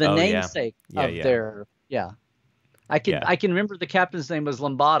of the namesake of their. I can remember the captain's name was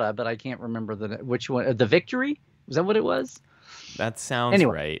Lambada, but I can't remember which one. The Victory? Was that what it was? That sounds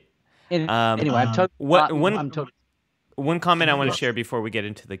right. Anyway, I'm totally. One comment I want to share before we get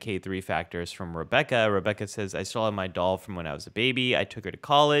into the K3 factors from Rebecca. Rebecca says, I still have my doll from when I was a baby. I took her to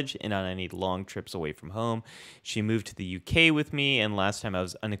college, and I need long trips away from home. She moved to the UK with me, and last time I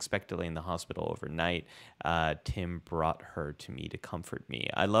was unexpectedly in the hospital overnight. Tim brought her to me to comfort me.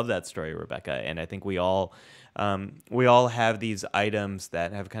 I love that story, Rebecca, and I think we all have these items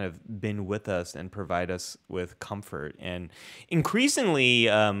that have kind of been with us and provide us with comfort. And increasingly,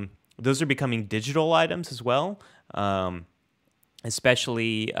 those are becoming digital items as well.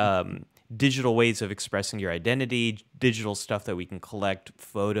 Especially digital ways of expressing your identity, digital stuff that we can collect,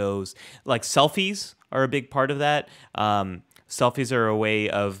 photos, like selfies are a big part of that. Selfies are a way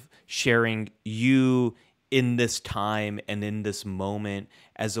of sharing you in this time and in this moment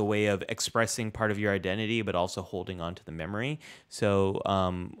as a way of expressing part of your identity, but also holding on to the memory. So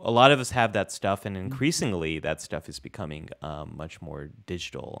a lot of us have that stuff, and increasingly that stuff is becoming much more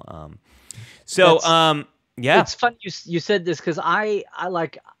digital. Yeah, it's funny you said this, because I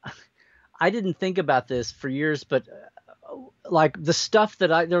didn't think about this for years, but like the stuff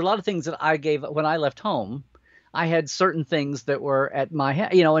that there are a lot of things that I gave when I left home. I had certain things that were at my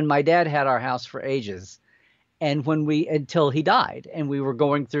and my dad had our house for ages, and until he died, and we were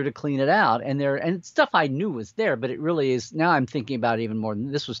going through to clean it out, and stuff I knew was there, but it really is, now I'm thinking about it even more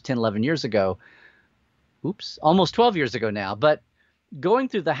than this was 10, 11 years ago. Oops, almost 12 years ago now, but going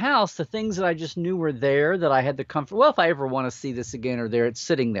through the house, the things that I just knew were there, that I had the comfort. Well, if I ever want to see this again or there, it's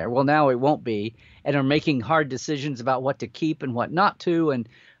sitting there. Well, now it won't be. And I'm making hard decisions about what to keep and what not to. And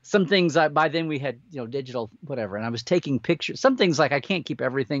some things by then we had, digital, whatever. And I was taking pictures. Some things like I can't keep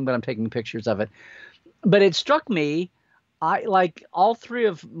everything, but I'm taking pictures of it. But it struck me, like all three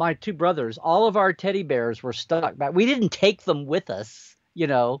of my two brothers, all of our teddy bears were stuck back. We didn't take them with us,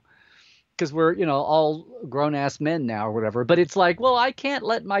 because we're, all grown-ass men now or whatever. But it's like, well, I can't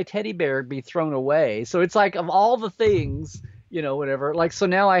let my teddy bear be thrown away. So it's like, of all the things, whatever. Like, so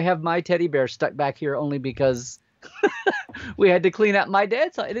now I have my teddy bear stuck back here only because we had to clean out my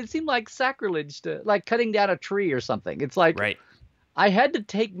dad's house. And it seemed like sacrilege to, like, cutting down a tree or something. It's like, Right. I had to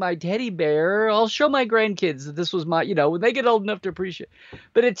take my teddy bear. I'll show my grandkids that this was my, when they get old enough to appreciate.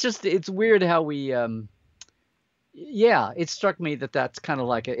 But it's weird how we, yeah, it struck me that that's kind of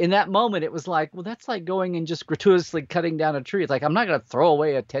like it. In that moment, it was like, well, that's like going and just gratuitously cutting down a tree. It's like, I'm not going to throw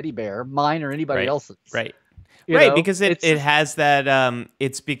away a teddy bear, mine or anybody Right. else's. Right. You Right, know? because it has that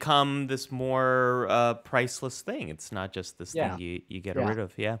it's become this more priceless thing. It's not just this Yeah. thing you get Yeah. rid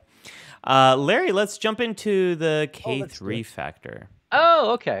of. Yeah. Larry, let's jump into the let's do K3 it. factor.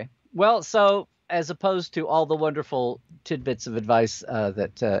 Oh, okay. Well, so as opposed to all the wonderful tidbits of advice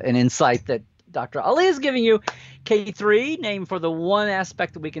and insight that Dr. Ali is giving you, K3, named for the one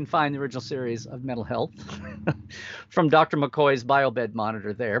aspect that we can find in the original series of mental health from Dr. McCoy's biobed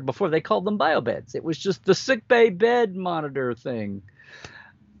monitor there, before they called them biobeds. It was just the sickbay bed monitor thing.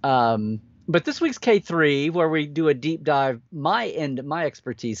 But this week's K3, where we do a deep dive, my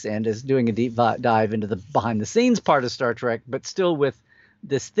expertise end is doing a deep dive into the behind the scenes part of Star Trek, but still with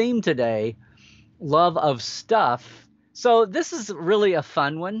this theme today, love of stuff. So this is really a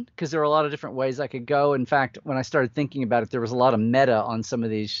fun one because there are a lot of different ways I could go. In fact, when I started thinking about it, there was a lot of meta on some of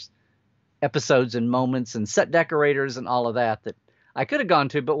these episodes and moments and set decorators and all of that I could have gone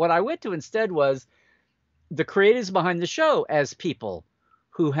to. But what I went to instead was the creatives behind the show as people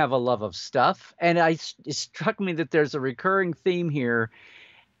who have a love of stuff. And it struck me that there's a recurring theme here,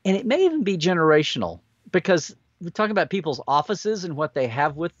 and it may even be generational, because we're talking about people's offices and what they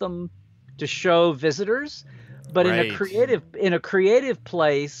have with them to show visitors. But Right. in a creative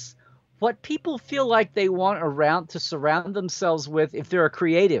place, what people feel like they want to surround themselves with if they're a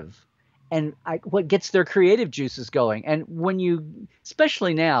creative, and what gets their creative juices going. And when you,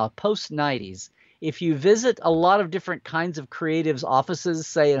 especially now, post 90s, if you visit a lot of different kinds of creatives' offices,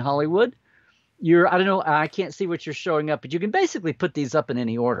 say in Hollywood, I don't know, I can't see what you're showing up, but you can basically put these up in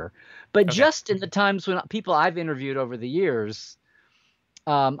any order. But just in the times when people I've interviewed over the years,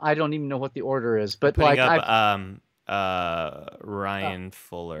 I don't even know what the order is, but Putting like up Ryan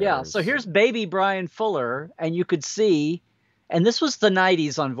Fuller. Yeah, so here's baby Brian Fuller, and you could see, and this was the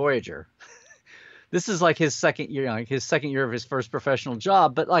 90s on Voyager. This is like his second year of his first professional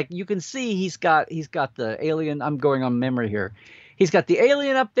job, but like you can see he's got the alien. I'm going on memory here. He's got the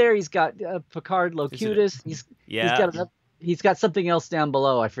alien up there. He's got Picard Locutus. He's got something else down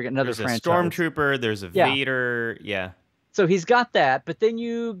below. I forget, another franchise. There's a Stormtrooper. There's a Vader. Yeah. So he's got that, but then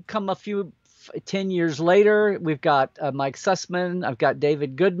you come 10 years later, we've got Mike Sussman. I've got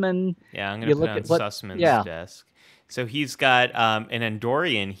David Goodman. Yeah, I'm going to put on Sussman's desk. So he's got an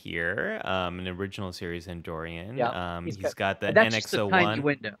Andorian here, an original series Andorian. Yeah, he's got the that's NX-01. Just a tiny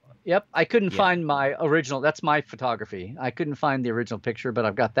window. Yep, I couldn't find my original. That's my photography. I couldn't find the original picture, but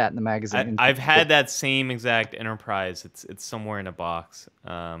I've got that in the magazine. I've had that same exact Enterprise. It's somewhere in a box.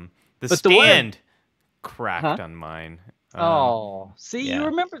 The stand cracked on mine. You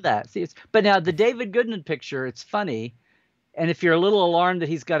remember that. See, but now the David Goodman picture, it's funny. And if you're a little alarmed that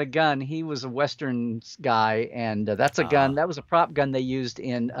he's got a gun, he was a Western guy, and that's a gun. That was a prop gun they used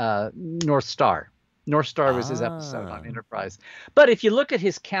in North Star. North Star was his episode on Enterprise. But if you look at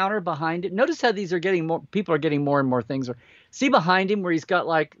his counter behind it, notice how these are getting more. People are getting more and more things. See behind him where he's got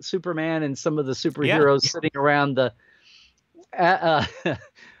like Superman and some of the superheroes sitting around the.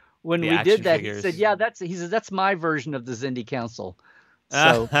 When we did that, figures. He said, he says, that's my version of the Xindi Council.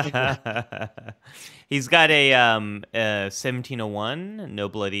 So he's got a 1701, no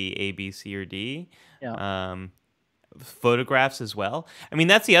bloody A, B, C, or D. Yeah. Photographs as well. I mean,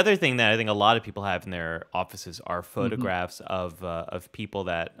 that's the other thing that I think a lot of people have in their offices are photographs of people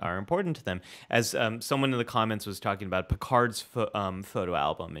that are important to them. As someone in the comments was talking about Picard's photo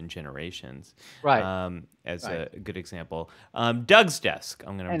album in Generations, right? As a good example. Doug's desk.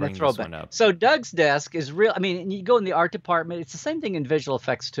 I'm going to bring this one up. So Doug's desk is real. I mean, you go in the art department. It's the same thing in visual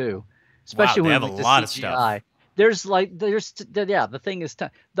effects too, especially when they have a lot of stuff. The thing is,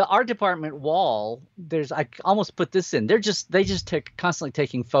 the art department wall, I almost put this in. They just constantly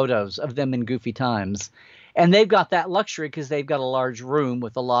taking photos of them in goofy times. And they've got that luxury because they've got a large room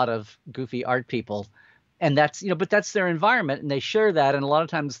with a lot of goofy art people. And that's, but that's their environment, and they share that. And a lot of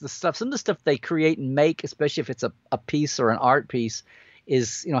times some of the stuff they create and make, especially if it's a piece or an art piece,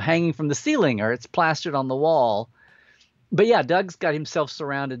 is, hanging from the ceiling or it's plastered on the wall. But yeah, Doug's got himself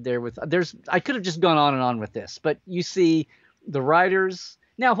surrounded there with, I could have just gone on and on with this, but you see the writers.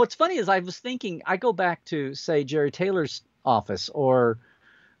 Now, what's funny is I was thinking, I go back to, say, Jerry Taylor's office or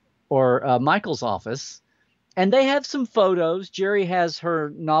Michael's office, and I think, well, wait a minute, Michael's office, he had a And they have some photos. Jerry has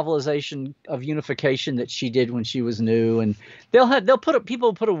her novelization of Unification that she did when she was new, and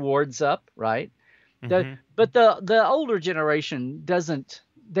people put awards up, right? Hmm. But the older generation doesn't.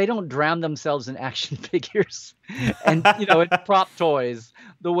 They don't drown themselves in action figures and in prop toys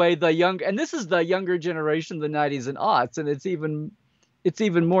the way and this is the younger generation, the 90s and aughts, and it's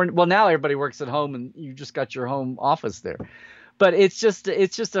even more. Well, now everybody works at home and you just got your home office there. But it's just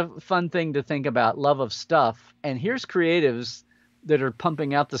a fun thing to think about, love of stuff. And here's creatives that are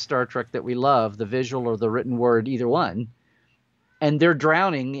pumping out the Star Trek that we love, the visual or the written word, either one, and they're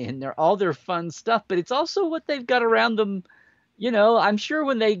drowning in all their fun stuff, but it's also what they've got around them. I'm sure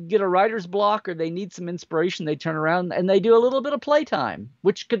when they get a writer's block or they need some inspiration, they turn around and they do a little bit of playtime,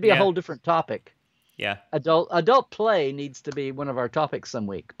 which could be a Yeah. whole different topic. Yeah. Adult play needs to be one of our topics some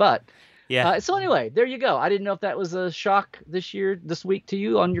week. But Yeah. so anyway, there you go. I didn't know if that was a shock this week to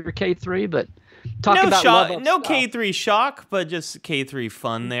you on your K3, but talk No about shock, love of no stuff. K3 shock, but just K3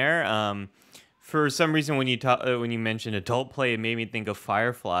 fun there. For some reason, when you mentioned adult play, it made me think of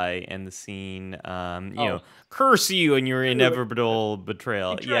Firefly and the scene, curse you and your inevitable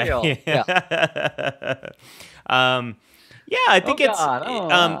betrayal. Betrayal. Yeah. um, yeah, I think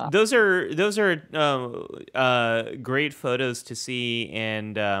God. those are great photos to see,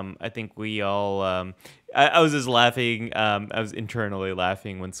 and I think we all. I was just laughing. I was internally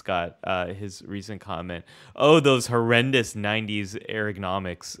laughing when Scott, his recent comment, "Oh, those horrendous '90s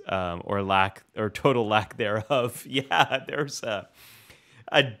ergonomics, or total lack thereof." Yeah, there's a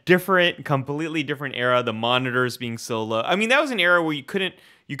completely different era. The monitors being so low. I mean, that was an era where you couldn't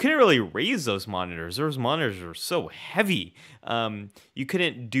really raise those monitors. Those monitors were so heavy. You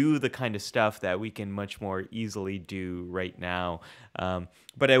couldn't do the kind of stuff that we can much more easily do right now.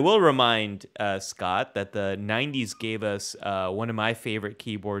 But I will remind Scott that the '90s gave us one of my favorite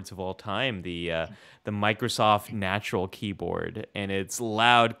keyboards of all time, the Microsoft Natural keyboard, and it's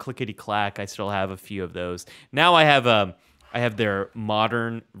loud, clickety clack. I still have a few of those. Now I have their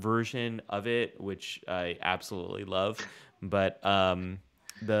modern version of it, which I absolutely love. But the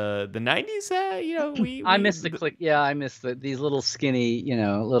 '90s, I miss the click. Yeah, I miss these little skinny,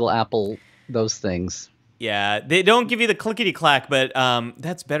 little Apple, those things. Yeah, they don't give you the clickety clack, but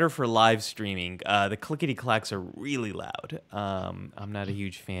that's better for live streaming. The clickety clacks are really loud. I'm not a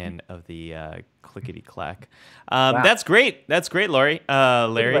huge fan of the clickety clack. Wow. That's great. That's great, Larry.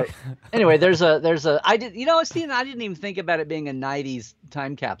 Anyway, there's a I did Stephen, I didn't even think about it being a '90s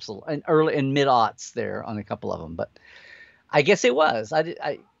time capsule and early and mid aughts there on a couple of them, but I guess it was.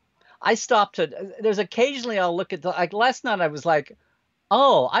 I stopped to. There's occasionally I'll look at like last night I was like,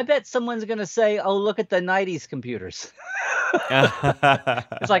 oh, I bet someone's gonna say, oh, look at the '90s computers.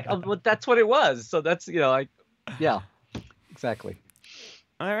 It's like, oh, well, that's what it was. So that's yeah, exactly.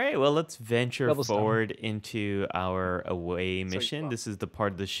 All right, well, let's venture Double star. forward into our away mission. This is the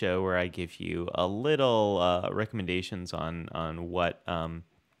part of the show where I give you a little recommendations on what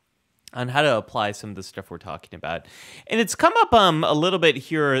on how to apply some of the stuff we're talking about. And it's come up a little bit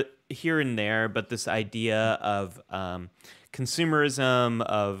here and there, but this idea of consumerism,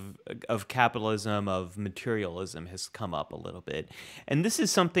 of capitalism, of materialism has come up a little bit. And this is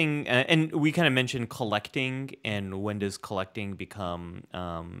something, and we kind of mentioned collecting, and when does collecting become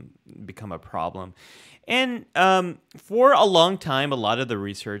a problem? And for a long time, a lot of the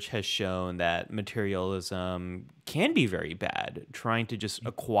research has shown that materialism can be very bad, trying to just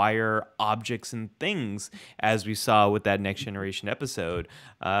acquire objects and things, as we saw with that Next Generation episode.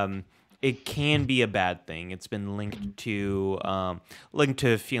 It can be a bad thing. It's been linked to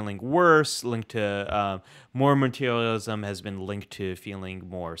feeling worse, linked to more materialism has been linked to feeling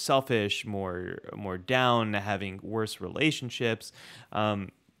more selfish, more down, having worse relationships.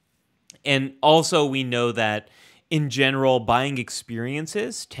 And also we know that in general, buying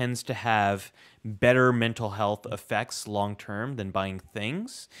experiences tends to have better mental health effects long term than buying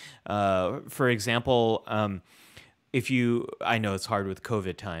things. For example, I know it's hard with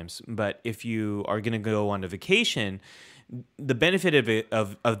COVID times, but if you are going to go on a vacation, the benefit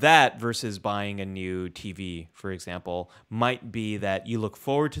of that versus buying a new TV, for example, might be that you look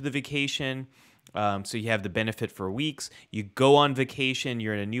forward to the vacation. So you have the benefit for weeks. You go on vacation,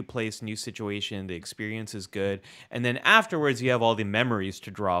 you're in a new place, new situation, the experience is good. And then afterwards, you have all the memories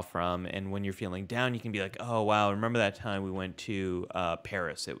to draw from. And when you're feeling down, you can be like, oh, wow, remember that time we went to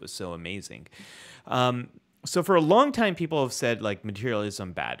Paris? It was so amazing. So for a long time, people have said, like,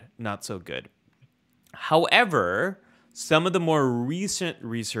 materialism bad, not so good. However, some of the more recent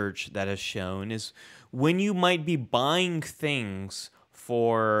research that has shown is when you might be buying things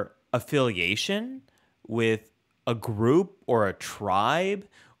for affiliation with a group or a tribe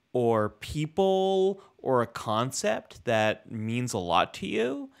or people or a concept that means a lot to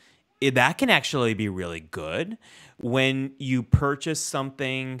you, that can actually be really good. When you purchase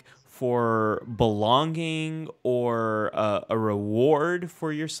something for belonging or a reward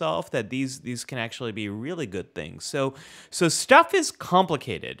for yourself, that these can actually be really good things. So stuff is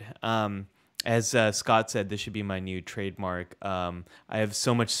complicated. As Scott said, this should be my new trademark. I have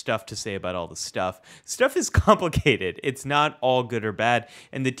so much stuff to say about all the stuff. Stuff is complicated. It's not all good or bad.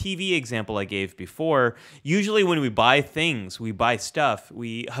 And the TV example I gave before, usually when we buy things, we buy stuff,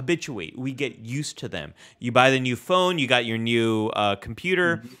 we habituate, we get used to them. You buy the new phone, you got your new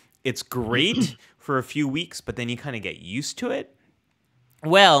computer. It's great for a few weeks, but then you kind of get used to it.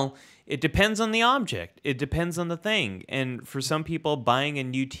 Well, it depends on the object. It depends on the thing. And for some people, buying a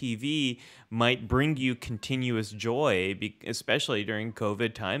new TV might bring you continuous joy, especially during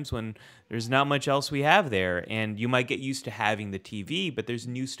COVID times when there's not much else we have there. And you might get used to having the TV, but there's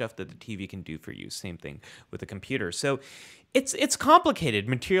new stuff that the TV can do for you. Same thing with the computer. So it's complicated.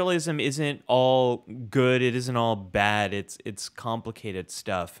 Materialism isn't all good. It isn't all bad. It's complicated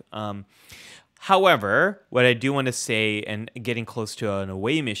stuff. However, what I do want to say, and getting close to an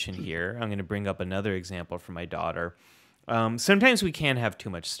away mission here, I'm going to bring up another example from my daughter. Sometimes we can have too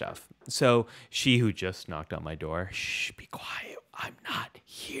much stuff. So she, who just knocked on my door, shh, be quiet. I'm not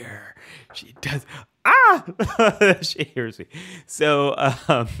here. She does. She hears me. So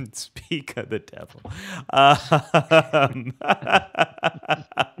speak of the devil.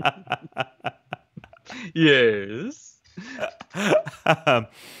 Yes.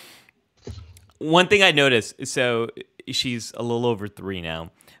 One thing I noticed, so she's a little over 3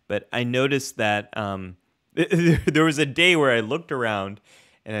 now, but I noticed that there was a day where I looked around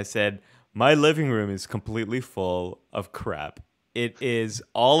and I said, my living room is completely full of crap. It is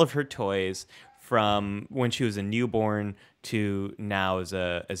all of her toys from when she was a newborn to now as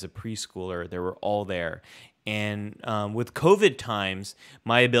a preschooler. They were all there. And with COVID times,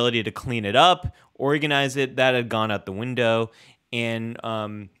 my ability to clean it up, organize it, that had gone out the window. And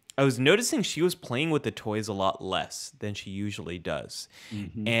I was noticing she was playing with the toys a lot less than she usually does.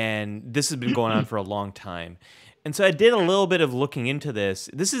 And this has been going on for a long time. And so I did a little bit of looking into this.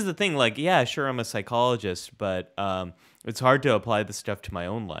 This is the thing, like, yeah, sure, I'm a psychologist, but it's hard to apply this stuff to my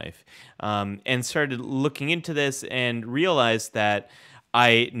own life. And started looking into this and realized that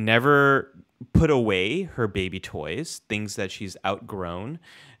I never put away her baby toys, things that she's outgrown.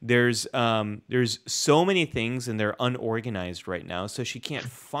 There's so many things and they're unorganized right now, so she can't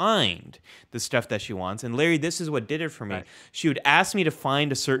find the stuff that she wants. And Larry, this is what did it for me. Right. She would ask me to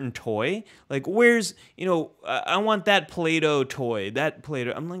find a certain toy, like, where's, I want that Play-Doh toy, that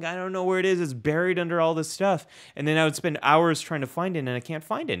Play-Doh. I'm like, I don't know where it is. It's buried under all this stuff. And then I would spend hours trying to find it, and I can't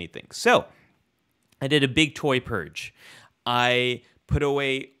find anything. So I did a big toy purge. I put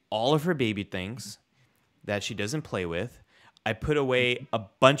away all of her baby things that she doesn't play with. I put away a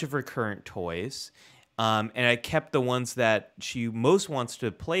bunch of her current toys, and I kept the ones that she most wants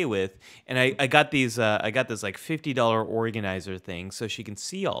to play with. And I got these, I got this like $50 organizer thing so she can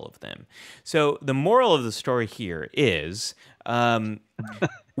see all of them. So the moral of the story here is,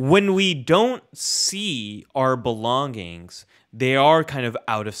 when we don't see our belongings, they are kind of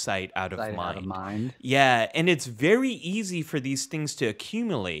out of sight, out of mind. Yeah, and it's very easy for these things to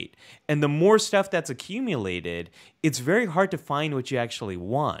accumulate. And the more stuff that's accumulated, it's very hard to find what you actually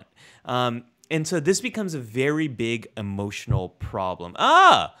want. And so this becomes a very big emotional problem.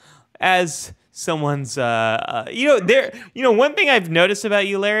 As someone's, one thing I've noticed about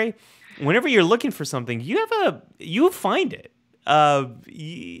you, Larry, whenever you're looking for something, you find it.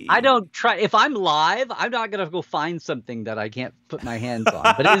 I don't try. If I'm live, I'm not gonna go find something that I can't put my hands on.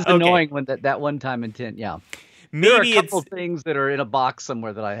 But it is annoying when that one time intent. Yeah, maybe there are a couple things that are in a box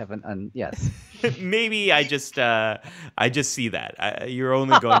somewhere that I haven't. Yes, maybe I just see that you're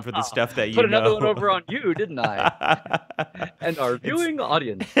only going for the stuff that you put another one over on you, didn't I? And our viewing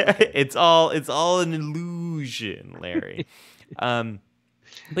audience. Okay. It's all an illusion, Larry.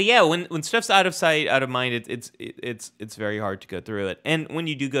 But yeah, when stuff's out of sight, out of mind, it's very hard to go through it. And when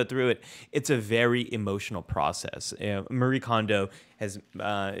you do go through it, it's a very emotional process. Marie Kondo has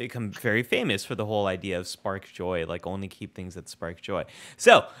become very famous for the whole idea of spark joy, like only keep things that spark joy.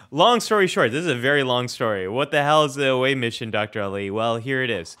 So, long story short, this is a very long story. What the hell is the away mission, Dr. Ali? Well, here it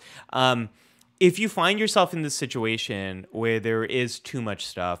is. If you find yourself in this situation where there is too much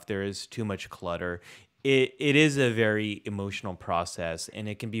stuff, there is too much clutter, it is a very emotional process, and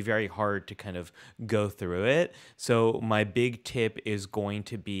it can be very hard to kind of go through it. So my big tip is going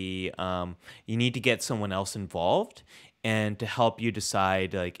to be you need to get someone else involved, and to help you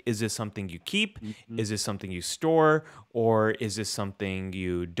decide, like, is this something you keep? Mhm. Is this something you store? Or is this something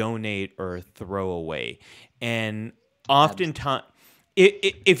you donate or throw away? And oftentimes,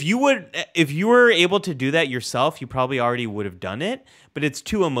 if you were able to do that yourself, you probably already would have done it, but it's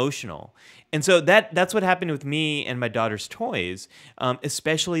too emotional. And so that's what happened with me and my daughter's toys,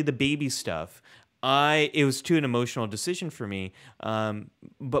 especially the baby stuff. It was too an emotional decision for me,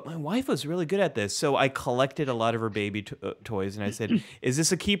 but my wife was really good at this. So I collected a lot of her baby toys, and I said, "Is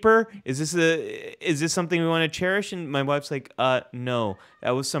this a keeper? Is this something we want to cherish?" And my wife's like, "No, that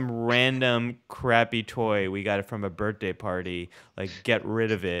was some random crappy toy. We got it from a birthday party. Like, get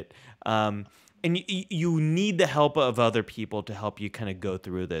rid of it." And you need the help of other people to help you kind of go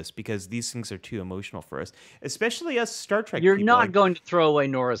through this, because these things are too emotional for us, especially us Star Trek You're people. not going to throw away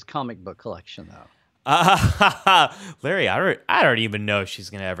Nora's comic book collection, though. Larry, I don't even know if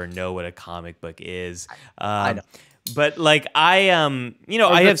she's gonna ever know what a comic book is. I don't. But like I Or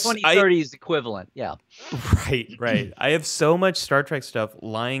the 2030s equivalent, yeah. Right. I have so much Star Trek stuff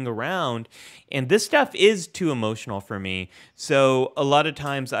lying around, and this stuff is too emotional for me. So a lot of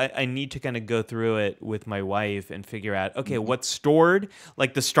times I need to kind of go through it with my wife and figure out, okay, what's stored?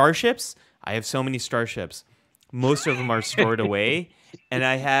 Like the starships, I have so many starships. Most of them are stored away. And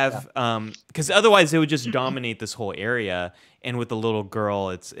I have, because otherwise it would just dominate this whole area. And with the little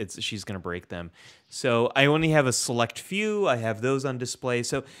girl, she's gonna break them. So I only have a select few. I have those on display.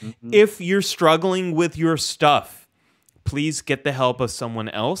 So if you're struggling with your stuff, please get the help of someone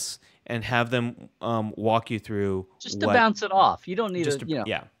else and have them walk you through. Just to bounce it off. You don't need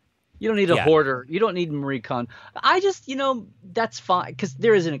yeah. You don't need a hoarder. You don't need Marie Con. I just, that's fine, because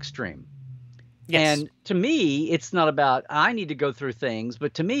there is an extreme. Yes. And to me, it's not about, I need to go through things,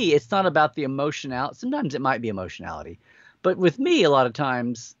 but to me, it's not about the emotionality. Sometimes it might be emotionality, but with me, a lot of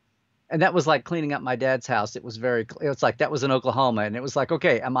times, and that was like cleaning up my dad's house. It's like, that was in Oklahoma. And it was like,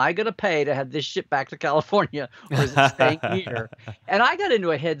 okay, am I going to pay to have this shipped back to California, or is it staying here? And I got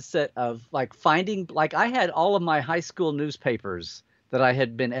into a headset of like finding, like I had all of my high school newspapers that I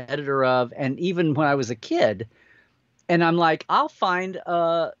had been editor of. And even when I was a kid, and I'm like, I'll find,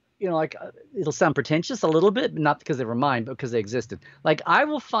 it'll sound pretentious a little bit, not because they were mine, but because they existed. Like, I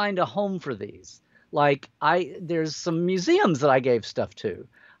will find a home for these. Like, there's some museums that I gave stuff to.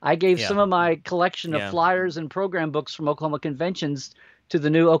 I gave some of my collection of flyers and program books from Oklahoma conventions to the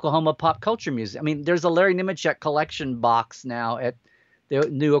new Oklahoma Pop Culture Museum. I mean, there's a Larry Nemecek collection box now at the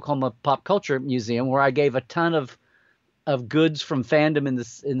new Oklahoma Pop Culture Museum, where I gave a ton of goods from fandom in the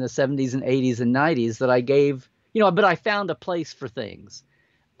 70s and 80s and 90s that I gave, but I found a place for things.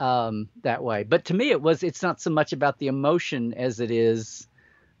 That way. But to me, it's not so much about the emotion as it is.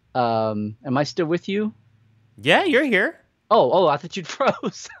 Am I still with you? Yeah, you're here. Oh, I thought you'd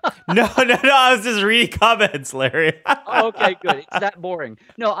froze. No. I was just reading comments, Larry. Oh, okay, good. It's that boring.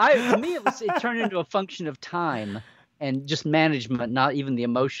 No, to me, it turned into a function of time and just management, not even the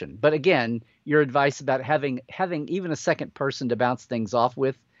emotion. But again, your advice about having even a second person to bounce things off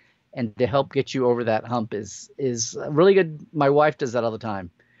with and to help get you over that hump is really good. My wife does that all the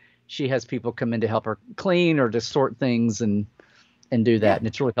time. She has people come in to help her clean or to sort things and do that, and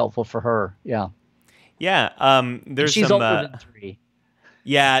it's really helpful for her. Yeah. Yeah. She's older than 3.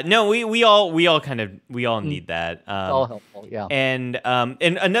 Yeah. No, we all need that. It's all helpful. Yeah. And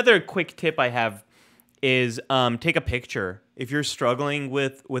another quick tip I have is take a picture if you're struggling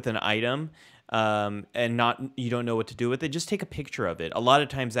with an item. And you don't know what to do with it, just take a picture of it. A lot of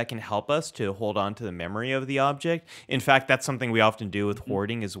times that can help us to hold on to the memory of the object. In fact, that's something we often do with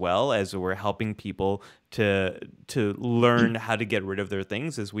hoarding as well, as we're helping people to learn how to get rid of their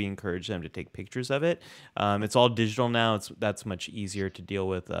things, as we encourage them to take pictures of it. It's all digital now. That's much easier to deal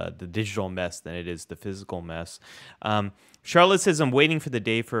with the digital mess than it is the physical mess. Charlotte says, I'm waiting for the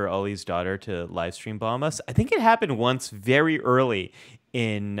day for Ollie's daughter to live stream bomb us. I think it happened once very early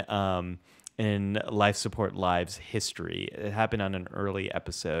in Life Support Live's history. It happened on an early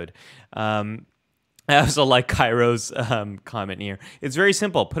episode. I also like Cairo's comment here. It's very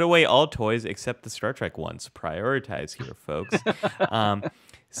simple. Put away all toys except the Star Trek ones. Prioritize here, folks.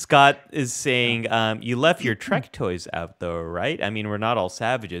 Scott is saying, you left your Trek toys out, though, right? I mean, we're not all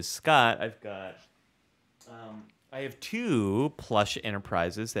savages. Scott, I have 2 plush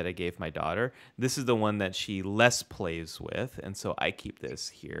Enterprises that I gave my daughter. This is the one that she less plays with, and so I keep this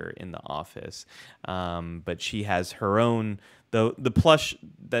here in the office. But she has her own, the plush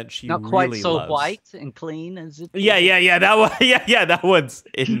that she not really quite so loves. White and clean as it. Yeah. That one, that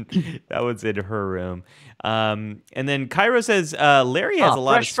one's in her room. And then Cairo says, Larry has a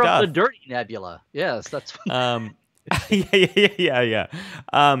lot of stuff fresh from the dirty nebula. Yes, that's. Yeah.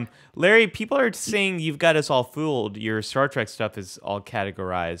 Larry, people are saying you've got us all fooled. Your Star Trek stuff is all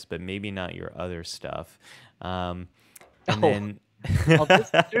categorized, but maybe not your other stuff. And Oh, then, well,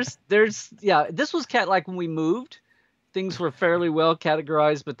 yeah. This was like when we moved, things were fairly well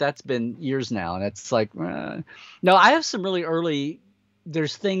categorized, but that's been years now, and it's like, no, I have some really early.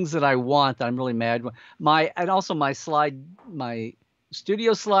 There's things that I want that I'm really mad. And also my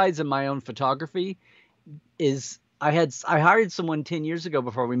studio slides and my own photography is. I hired someone 10 years ago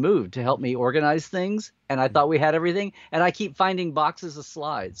before we moved to help me organize things, and I thought we had everything, and I keep finding boxes of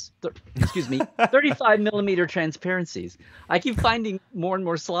slides. 35 millimeter transparencies. I keep finding more and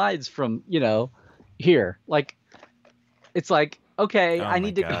more slides from, here. Like, it's like, okay, oh I my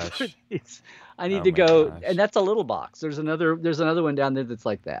need to go gosh. for these. I need Oh to my go, gosh. and that's a little box. There's another one down there that's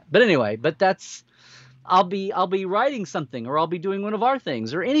like that. But anyway, I'll be writing something, or I'll be doing one of our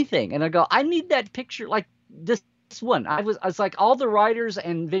things or anything, and I go, I need that picture, like this one. I was like, all the writers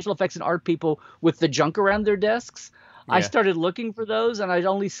and visual effects and art people with the junk around their desks. I Yeah. started looking for those, and I'd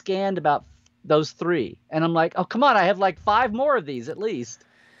only scanned about those 3, and I'm like, oh come on, I have like 5 more of these at least.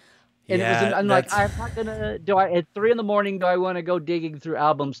 And Yeah, I'm like, that's I'm not gonna. At 3 a.m. do I want to go digging through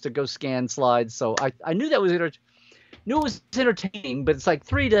albums to go scan slides? So I knew that was knew it was entertaining, but it's like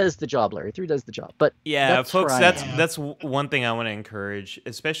 3 does the job, Larry. 3 does the job. But yeah, that's where folks. I That's am. that's one thing I want to encourage,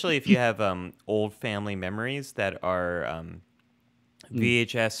 especially if you have old family memories that are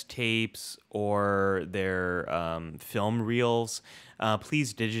VHS tapes or their film reels.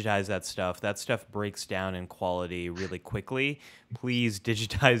 Please digitize that stuff. That stuff breaks down in quality really quickly. Please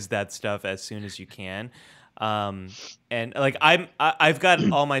digitize that stuff as soon as you can. And like I've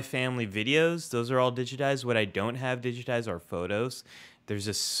got all my family videos. Those are all digitized. What I don't have digitized are photos. There's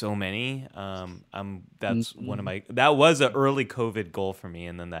just so many. That's one of my. That was an early COVID goal for me,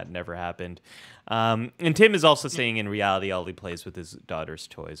 and then that never happened. And Tim is also saying in reality, all he plays with his daughter's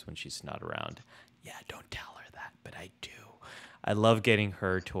toys when she's not around. Yeah, don't tell her that, but I do. I love getting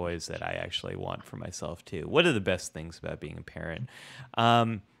her toys that I actually want for myself too. What are the best things about being a parent?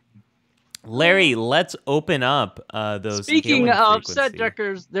 Larry, let's open up those Speaking hailing of set frequency.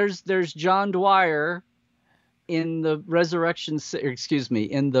 deckers, there's John Dwyer in the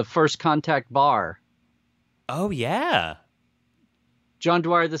in the First Contact bar. Oh yeah, John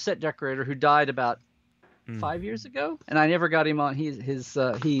Dwyer, the set decorator, who died about 5 years ago, and I never got him on.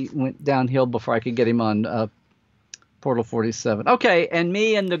 He went downhill before I could get him on Portal 47. Okay, and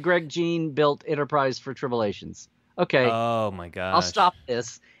me and the Greg Jean built Enterprise for Tribulations. Okay, oh my gosh. I'll stop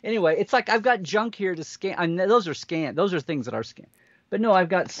this. Anyway, it's like I've got junk here to scan. I know those are scanned. Those are things that are scanned. But no, I've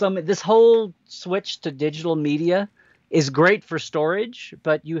got this whole switch to digital media is great for storage,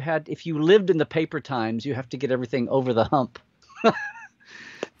 but if you lived in the paper times, you have to get everything over the hump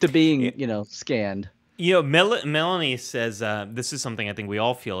to being, scanned. Melanie says this is something I think we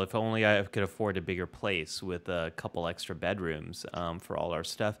all feel. If only I could afford a bigger place with a couple extra bedrooms for all our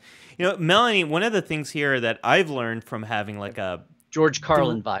stuff. Melanie, one of the things here that I've learned from having like a George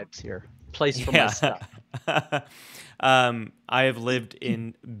Carlin vibes here. Place for my stuff. I have lived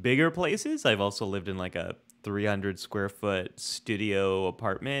in bigger places. I've also lived in like a 300 square foot studio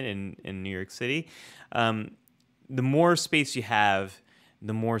apartment in New York City. The more space you have,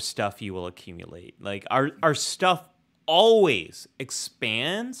 the more stuff you will accumulate. Like our stuff always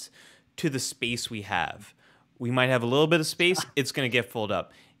expands to the space we have. We might have a little bit of space, it's going to get filled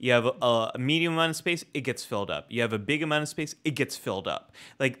up. You have a medium amount of space, it gets filled up. You have a big amount of space, it gets filled up.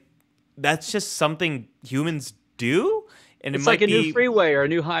 Like that's just something humans do. And it's it might like a be new freeway or a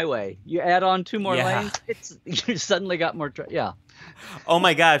new highway. You add on 2 more lanes, you suddenly got more. Yeah. Oh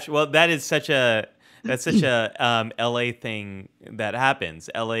my gosh! Well, that's such a LA thing that happens.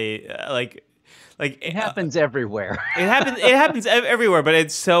 LA like It happens everywhere. It happens everywhere. But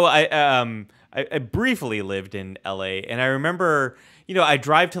it's so I briefly lived in LA, and I remember I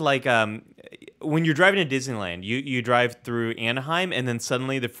drive to like when you're driving to Disneyland, you drive through Anaheim, and then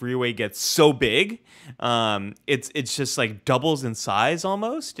suddenly the freeway gets so big, it's just like doubles in size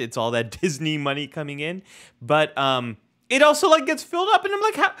almost. It's all that Disney money coming in, but it also like gets filled up, and I'm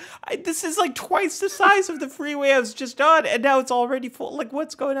like, this is like twice the size of the freeway I was just on, and now it's already full. Like,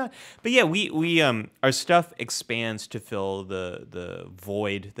 what's going on? But yeah, we our stuff expands to fill the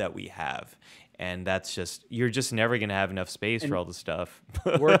void that we have. And that's you're just never going to have enough space for all the stuff.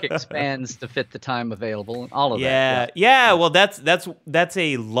 Work expands to fit the time available and all of that. Yeah. Well, that's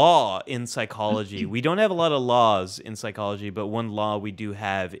a law in psychology. We don't have a lot of laws in psychology, but one law we do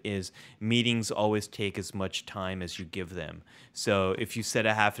have is meetings always take as much time as you give them. So if you set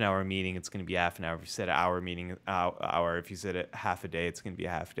a half an hour meeting, it's going to be half an hour. If you set an hour meeting, hour. If you set a half a day, it's going to be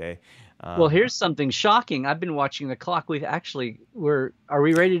a half day. Well, here's something shocking. I've been watching the clock. Are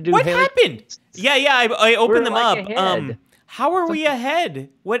we ready to do What Haley? happened? Yeah, I We're opened them like up. ahead. How are we ahead?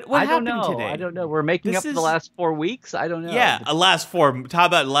 What I don't happened know. I today? don't know. We're making This up for the is last 4 weeks. I don't know. yeah, a last four. How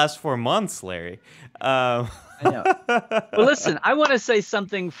about last 4 months, Larry? I know. Well, listen, I want to say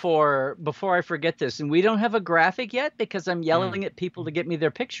something before I forget this, and we don't have a graphic yet because I'm Mm, yelling at people to get me their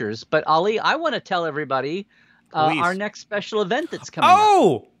pictures. But Ali, I want to tell everybody our please. next special event that's coming up.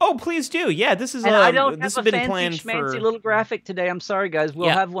 Oh, please do. Yeah, this is And I don't this have has a been fancy planned schmancy for. little graphic today. I'm sorry, guys. We'll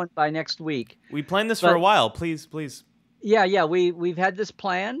Yeah, have one by next week. we planned this for a But while. Please. yeah, we've had this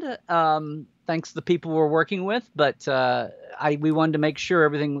planned. Thanks to the people we're working with, but we wanted to make sure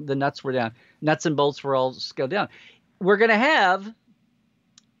the nuts were down, nuts and bolts were all scaled down. We're gonna have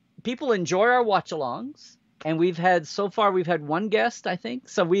people enjoy our watch-alongs, and we've had one guest, I think.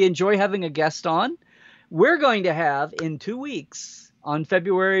 So we enjoy having a guest on. We're going to have in 2 weeks, on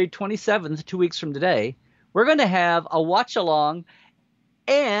February 27th, 2 weeks from today, we're going to have a watch-along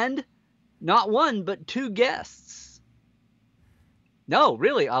and not one but two guests. No,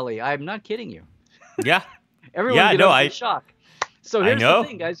 really, Ali, I'm not kidding you. Yeah. Everyone Yeah. get No, over the shock. So I here's the know.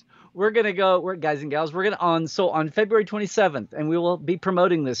 thing, guys. We're guys and gals, we're gonna on February 27th, and we will be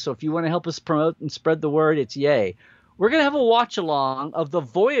promoting this. So if you want to help us promote and spread the word, it's yay. We're gonna have a watch along of the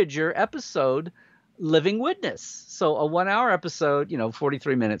Voyager episode Living Witness. So a 1 hour episode,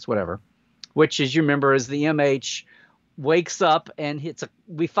 43 minutes, whatever, which as you remember is the EMH wakes up and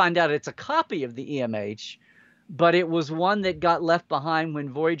we find out it's a copy of the EMH, but it was one that got left behind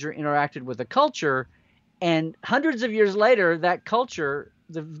when Voyager interacted with the culture. And hundreds of years later, that culture,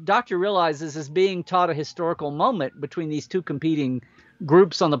 the Doctor realizes, is being taught a historical moment between these two competing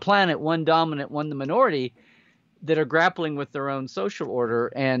groups on the planet, one dominant, one the minority, that are grappling with their own social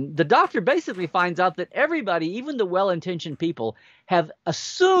order. And the Doctor basically finds out that everybody, even the well-intentioned people, have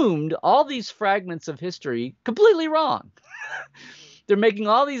assumed all these fragments of history completely wrong. They're making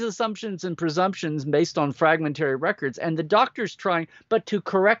all these assumptions and presumptions based on fragmentary records. And the Doctor's trying, but to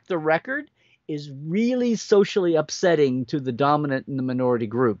correct the record is really socially upsetting to the dominant and the minority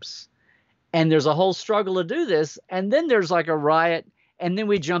groups. And there's a whole struggle to do this. And then there's like a riot. And then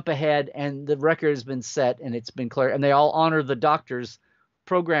we jump ahead and the record has been set and it's been clear. And they all honor the Doctor's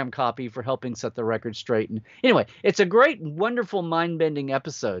program copy for helping set the record straight. And anyway, it's a great, wonderful, mind-bending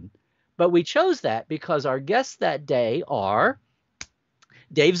episode. But we chose that because our guests that day are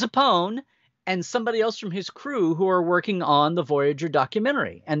Dave Zappone and somebody else from his crew who are working on the Voyager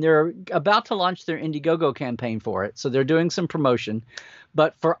documentary. And they're about to launch their Indiegogo campaign for it. So they're doing some promotion.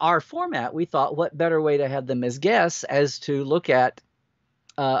 But for our format, we thought what better way to have them as guests as to look at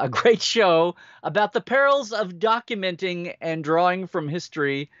a great show about the perils of documenting and drawing from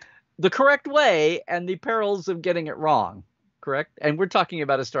history the correct way and the perils of getting it wrong. Correct? And we're talking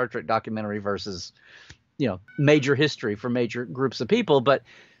about a Star Trek documentary versus major history for major groups of people, but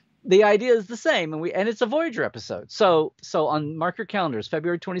the idea is the same, and it's a Voyager episode. So on mark your calendars,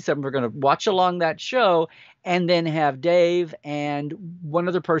 February 27th, we're going to watch along that show, and then have Dave and one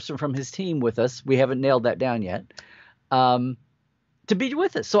other person from his team with us. We haven't nailed that down yet, to be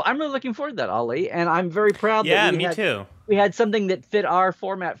with us. So I'm really looking forward to that, Ali, and I'm very proud that me too. We had something that fit our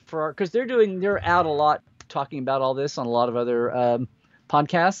format because they're out a lot talking about all this on a lot of other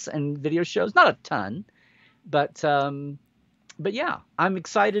podcasts and video shows. Not a ton. But yeah, I'm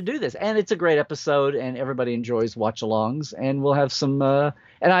excited to do this, and it's a great episode, and everybody enjoys watch-alongs, and we'll have some.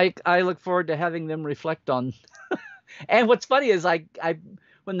 And I look forward to having them reflect on. And what's funny is I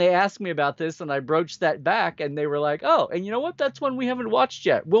when they asked me about this, and I broached that back, and they were like, "Oh, and you know what? That's one we haven't watched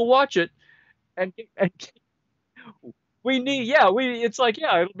yet. We'll watch it." And it's like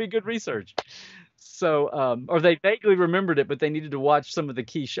it'll be good research. So, or they vaguely remembered it, but they needed to watch some of the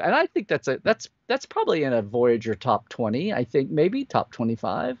key shows. And I think that's probably in a Voyager top 20. I think maybe top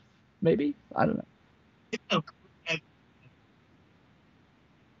 25, maybe. I don't know.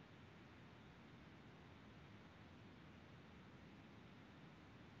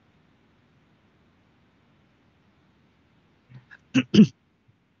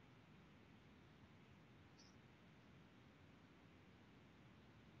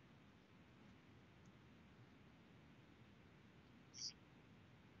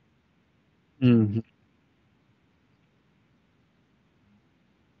 Mm-hmm.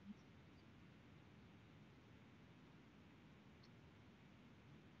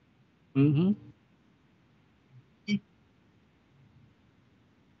 Mm-hmm.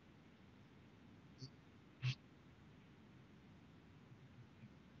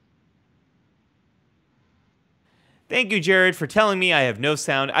 Thank you, Jared, for telling me I have no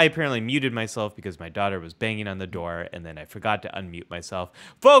sound. I apparently muted myself because my daughter was banging on the door, and then I forgot to unmute myself.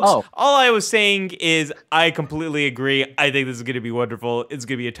 Folks, Oh. all I was saying is I completely agree. I think this is going to be wonderful. It's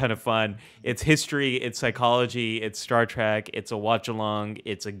going to be a ton of fun. It's history, it's psychology, it's Star Trek, it's a watch-along,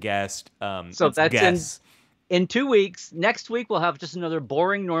 it's a guest. So it's that's guests. in 2 weeks. Next week, we'll have just another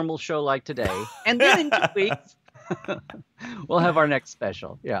boring, normal show like today. And then in 2 weeks, we'll have our next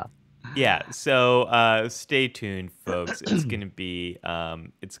special. Yeah. Yeah, so stay tuned, folks. It's gonna be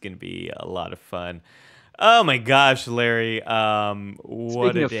a lot of fun. Oh my gosh, Larry,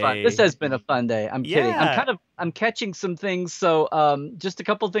 what Speaking a of fun, day! this has been a fun day. I'm kidding. Yeah. I'm catching some things. So just a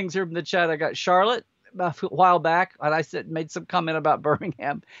couple things here from the chat. I got Charlotte a while back, and I made some comment about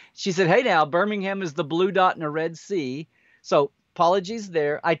Birmingham. She said, "Hey, now Birmingham is the blue dot in a red sea." So apologies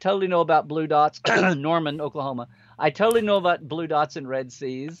there. I totally know about blue dots. Norman, Oklahoma. I totally know about blue dots in red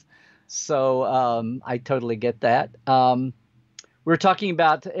seas. So I totally get that. We're talking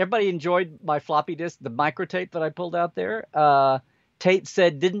about, everybody enjoyed my floppy disk, the microtape that I pulled out there. Tate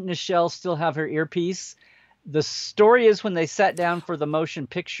said, didn't Nichelle still have her earpiece? The story is when they sat down for the motion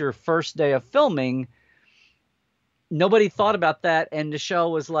picture first day of filming, nobody thought about that. And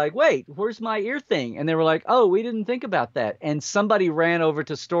Nichelle was like, wait, where's my ear thing? And they were like, oh, we didn't think about that. And somebody ran over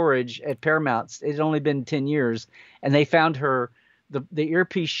to storage at Paramount. It had only been 10 years. And they found her. The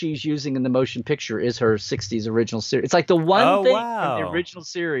earpiece she's using in the motion picture is her 60s original series. It's like the one thing from the original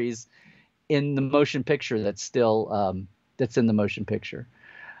series in the motion picture that's still that's in the motion picture.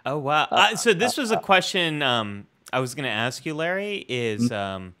 Oh, wow. So this was a question I was going to ask you, Larry, is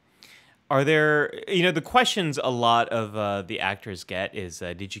are there, the questions a lot of the actors get is,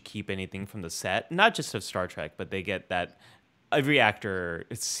 did you keep anything from the set? Not just of Star Trek, but they get that. Every actor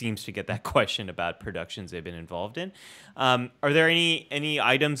seems to get that question about productions they've been involved in. Are there any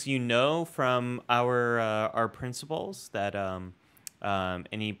items from our principals that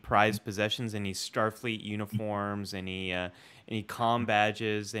any prized possessions, any Starfleet uniforms, any comm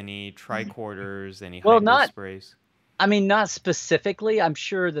badges, any tricorders, any hyper sprays? I mean, not specifically. I'm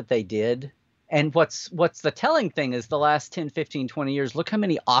sure that they did. And what's the telling thing is the last 10, 15, 20 years, look how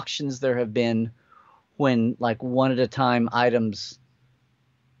many auctions there have been when like one at a time items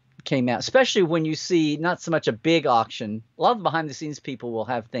came out, especially when you see not so much a big auction. A lot of behind the scenes people will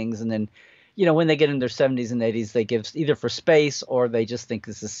have things, and then, when they get in their 70s and 80s, they give either for space or they just think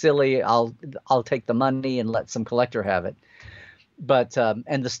this is silly. I'll take the money and let some collector have it. But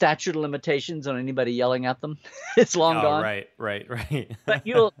and the statute of limitations on anybody yelling at them, it's long gone. Right. But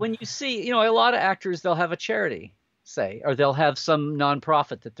when you see, a lot of actors, they'll have a charity, say, or they'll have some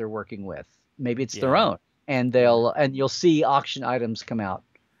nonprofit that they're working with. Maybe it's their own, and you'll see auction items come out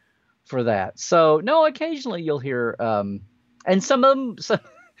for that. So no, occasionally you'll hear, and some of them,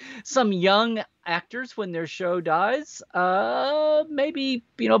 some young actors, when their show dies, maybe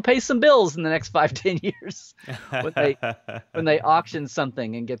pay some bills in the next 5-10 years when they auction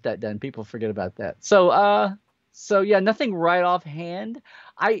something and get that done. People forget about that. So yeah, nothing right offhand.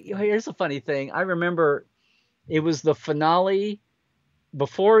 Here's a funny thing. I remember it was the finale.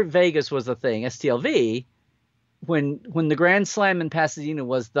 Before Vegas was a thing, STLV, when the Grand Slam in Pasadena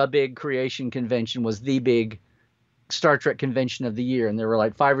was the big creation convention, was the big Star Trek convention of the year, and there were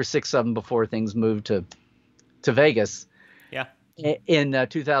like 5 or 6 of them before things moved to Vegas. Yeah. In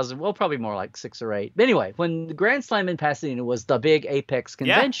 2000, well, probably more like 6 or 8. But anyway, when the Grand Slam in Pasadena was the big Apex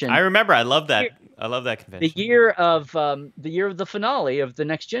convention, I remember. I love that. I love that convention. The year of the finale of the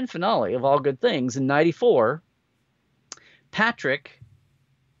Next Gen finale of All Good Things in '94, Patrick.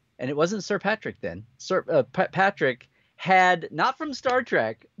 And it wasn't Sir Patrick then. Patrick had, not from Star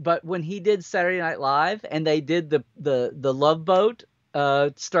Trek, but when he did Saturday Night Live and they did the Love Boat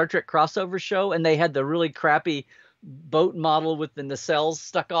Star Trek crossover show, and they had the really crappy boat model with the nacelles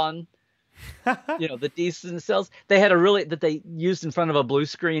stuck on, the decent nacelles. They had that they used in front of a blue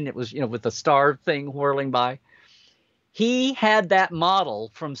screen. It was, with the star thing whirling by. He had that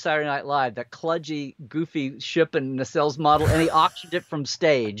model from Saturday Night Live, that kludgy, goofy ship and nacelles model, and he auctioned it from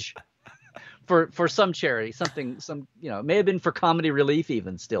stage for some charity, it may have been for Comedy Relief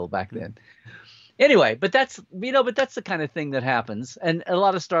even still back then. Anyway, but that's the kind of thing that happens, and a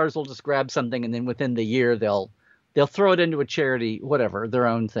lot of stars will just grab something, and then within the year they'll throw it into a charity, whatever, their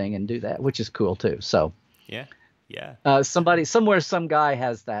own thing, and do that, which is cool too. So yeah. Somebody somewhere, some guy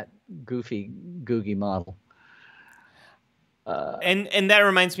has that goofy, googie model. And that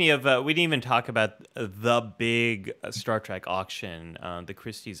reminds me of, we didn't even talk about the big Star Trek auction, the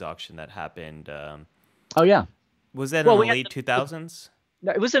Christie's auction that happened. Oh yeah, was that in the late 2000s?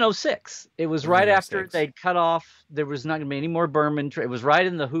 No, it was in '06. It was It was right in after '06. they'd cut off. There was not going to be any more Berman. It was right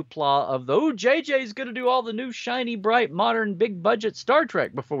in the hoopla of the, oh, JJ's going to do all the new, shiny, bright, modern, big budget Star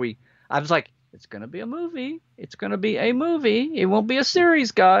Trek before we. I was like, it's going to be a movie. It's going to be a movie. It won't be a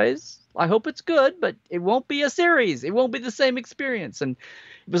series, guys. I hope it's good, but it won't be a series. It won't be the same experience. And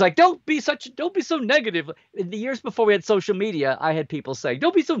it was like, don't be so negative. In the years before we had social media, I had people saying,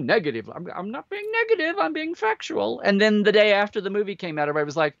 don't be so negative. I'm not being negative. I'm being factual. And then the day after the movie came out, everybody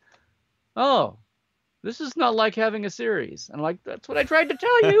was like, oh, this is not like having a series. And I'm like, that's what I tried to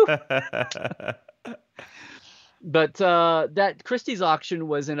tell you. But that Christie's auction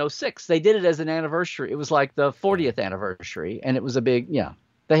was in '06. They did it as an anniversary. It was like the 40th anniversary. And it was a big, yeah.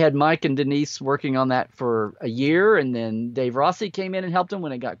 They had Mike and Denise working on that for a year. And then Dave Rossi came in and helped them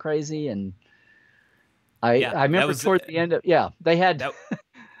when it got crazy. And I remember toward the end of, they had,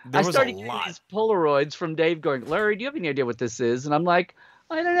 I started getting these Polaroids from Dave going, Larry, do you have any idea what this is? And I'm like,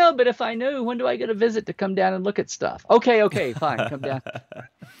 I don't know, but if I knew, when do I get a visit to come down and look at stuff? Okay, fine, come down.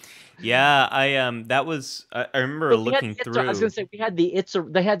 Yeah, I remember looking through. I was gonna say, we had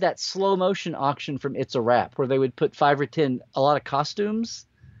they had that slow motion auction from It's a Wrap where they would put 5 or 10, a lot of costumes.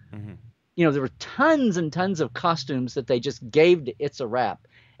 Mm-hmm. You know, there were tons and tons of costumes that they just gave to It's a Wrap.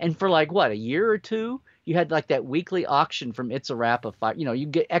 And for like what, a year or two, you had like that weekly auction from It's a Wrap of 5, you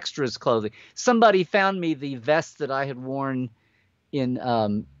get extras clothing. Somebody found me the vest that I had worn in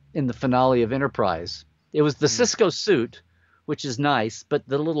the finale of Enterprise. It was the Cisco suit, which is nice, but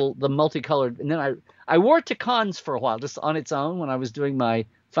the multicolored, and then I wore it to cons for a while, just on its own when I was doing my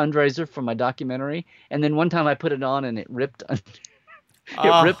fundraiser for my documentary. And then one time I put it on and it ripped.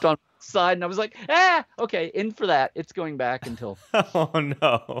 Ripped on the side, and I was like, okay, in for that. It's going back until. Oh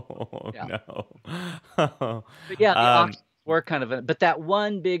no, no. But yeah, the auctions were kind of but that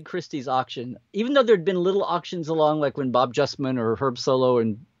one big Christie's auction, even though there'd been little auctions along, like when Bob Justman or Herb Solo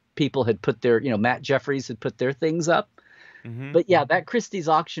and people had put their, Matt Jeffries had put their things up. Mm-hmm. But yeah, that Christie's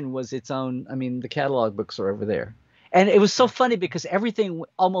auction was its own. I mean, the catalog books are over there. And it was so funny because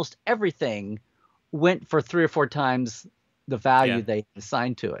almost everything went for 3 or 4 times the value they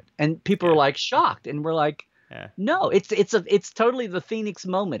assigned to it. And people were like shocked, and we're like, no, it's totally the Phoenix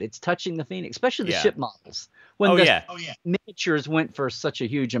moment. It's touching the Phoenix, especially the ship models. When miniatures went for such a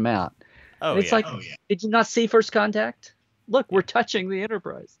huge amount. Did you not see First Contact? Look, we're touching the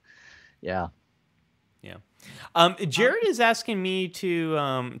Enterprise. Yeah. Jared is asking me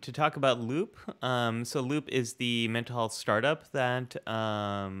to talk about Loop. So Loop is the mental health startup that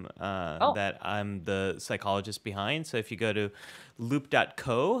that I'm the psychologist behind. So if you go to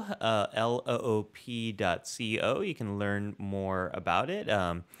loop.co, LOOP.co, you can learn more about it.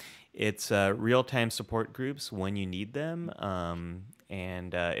 It's real-time support groups when you need them.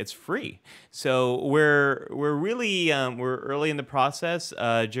 And it's free. So we're really we're early in the process.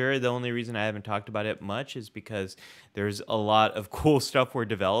 Jared, the only reason I haven't talked about it much is because there's a lot of cool stuff we're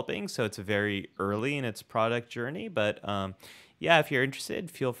developing. So it's very early in its product journey. But if you're interested,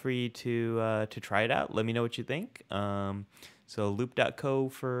 feel free to try it out. Let me know what you think. So loop.co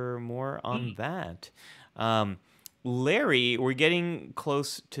for more on that. Larry, we're getting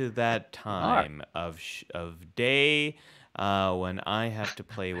close to that time of day when I have to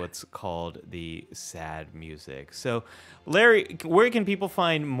play what's called the sad music. So, Larry, where can people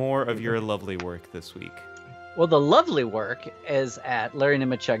find more of your lovely work this week? Well, the lovely work is at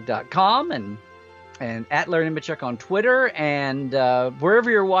LarryNemecek.com and at Larry Nemecek on Twitter, and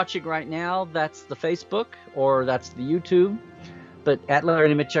wherever you're watching right now, that's the Facebook or that's the YouTube. But at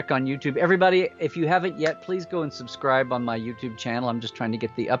Larry Nemecek on YouTube. Everybody, if you haven't yet, please go and subscribe on my YouTube channel. I'm just trying to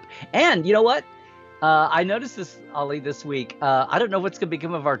get the up. And you know what? I noticed this, Ollie, this week. I don't know what's going to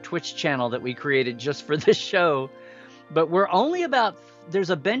become of our Twitch channel that we created just for this show, but we're only there's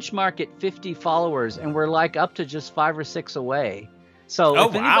a benchmark at 50 followers, and we're like up to just 5 or 6 away. So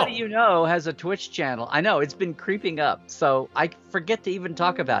if anybody you know has a Twitch channel, I know it's been creeping up, so I forget to even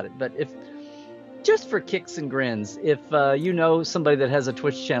talk about it. But just for kicks and grins, if you know somebody that has a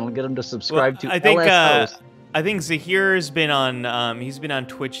Twitch channel, get them to subscribe to LS Host. I think Zahir's been on. He's been on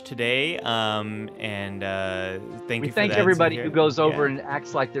Twitch today, and thank you for that. Thank everybody Zahir. who goes over and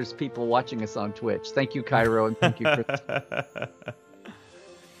acts like there's people watching us on Twitch. Thank you, Cairo, and thank you, Chris.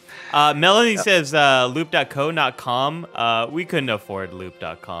 Melanie says loop.co, not com. We couldn't afford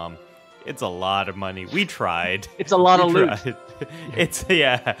loop.com. It's a lot of money. We tried. It's a lot of loot. It's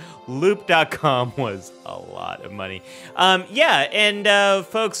loop.com was a lot of money.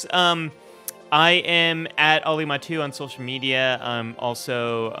 Folks, I am at Ollie Mattu on social media. I'm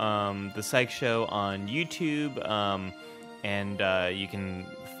also the Psych Show on YouTube. And you can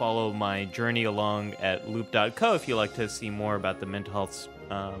follow my journey along at loop.co if you like to see more about the mental health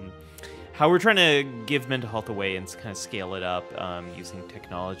how we're trying to give mental health away and kind of scale it up using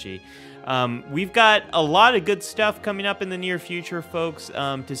technology. We've got a lot of good stuff coming up in the near future, folks.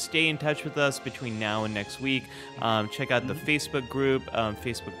 To stay in touch with us between now and next week, check out the Facebook group,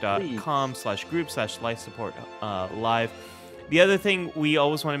 facebook.com/group/life-support-live. The other thing we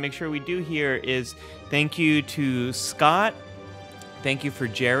always want to make sure we do here is thank you to Scott. Thank you for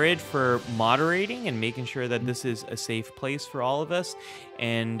Jared for moderating and making sure that this is a safe place for all of us.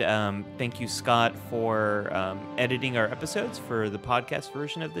 And thank you, Scott, for editing our episodes for the podcast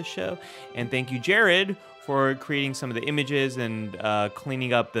version of this show. And thank you, Jared, for creating some of the images and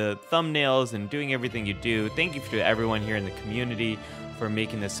cleaning up the thumbnails and doing everything you do. Thank you to everyone here in the community for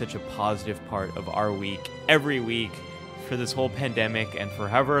making this such a positive part of our week, every week, for this whole pandemic and for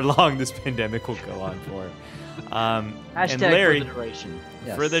however long this pandemic will go on for. Hashtag and Larry, for the duration.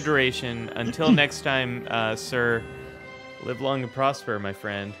 Yes. For the duration. Until next time, sir, live long and prosper, my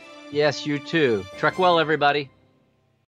friend. Yes, you too. Trek well, everybody.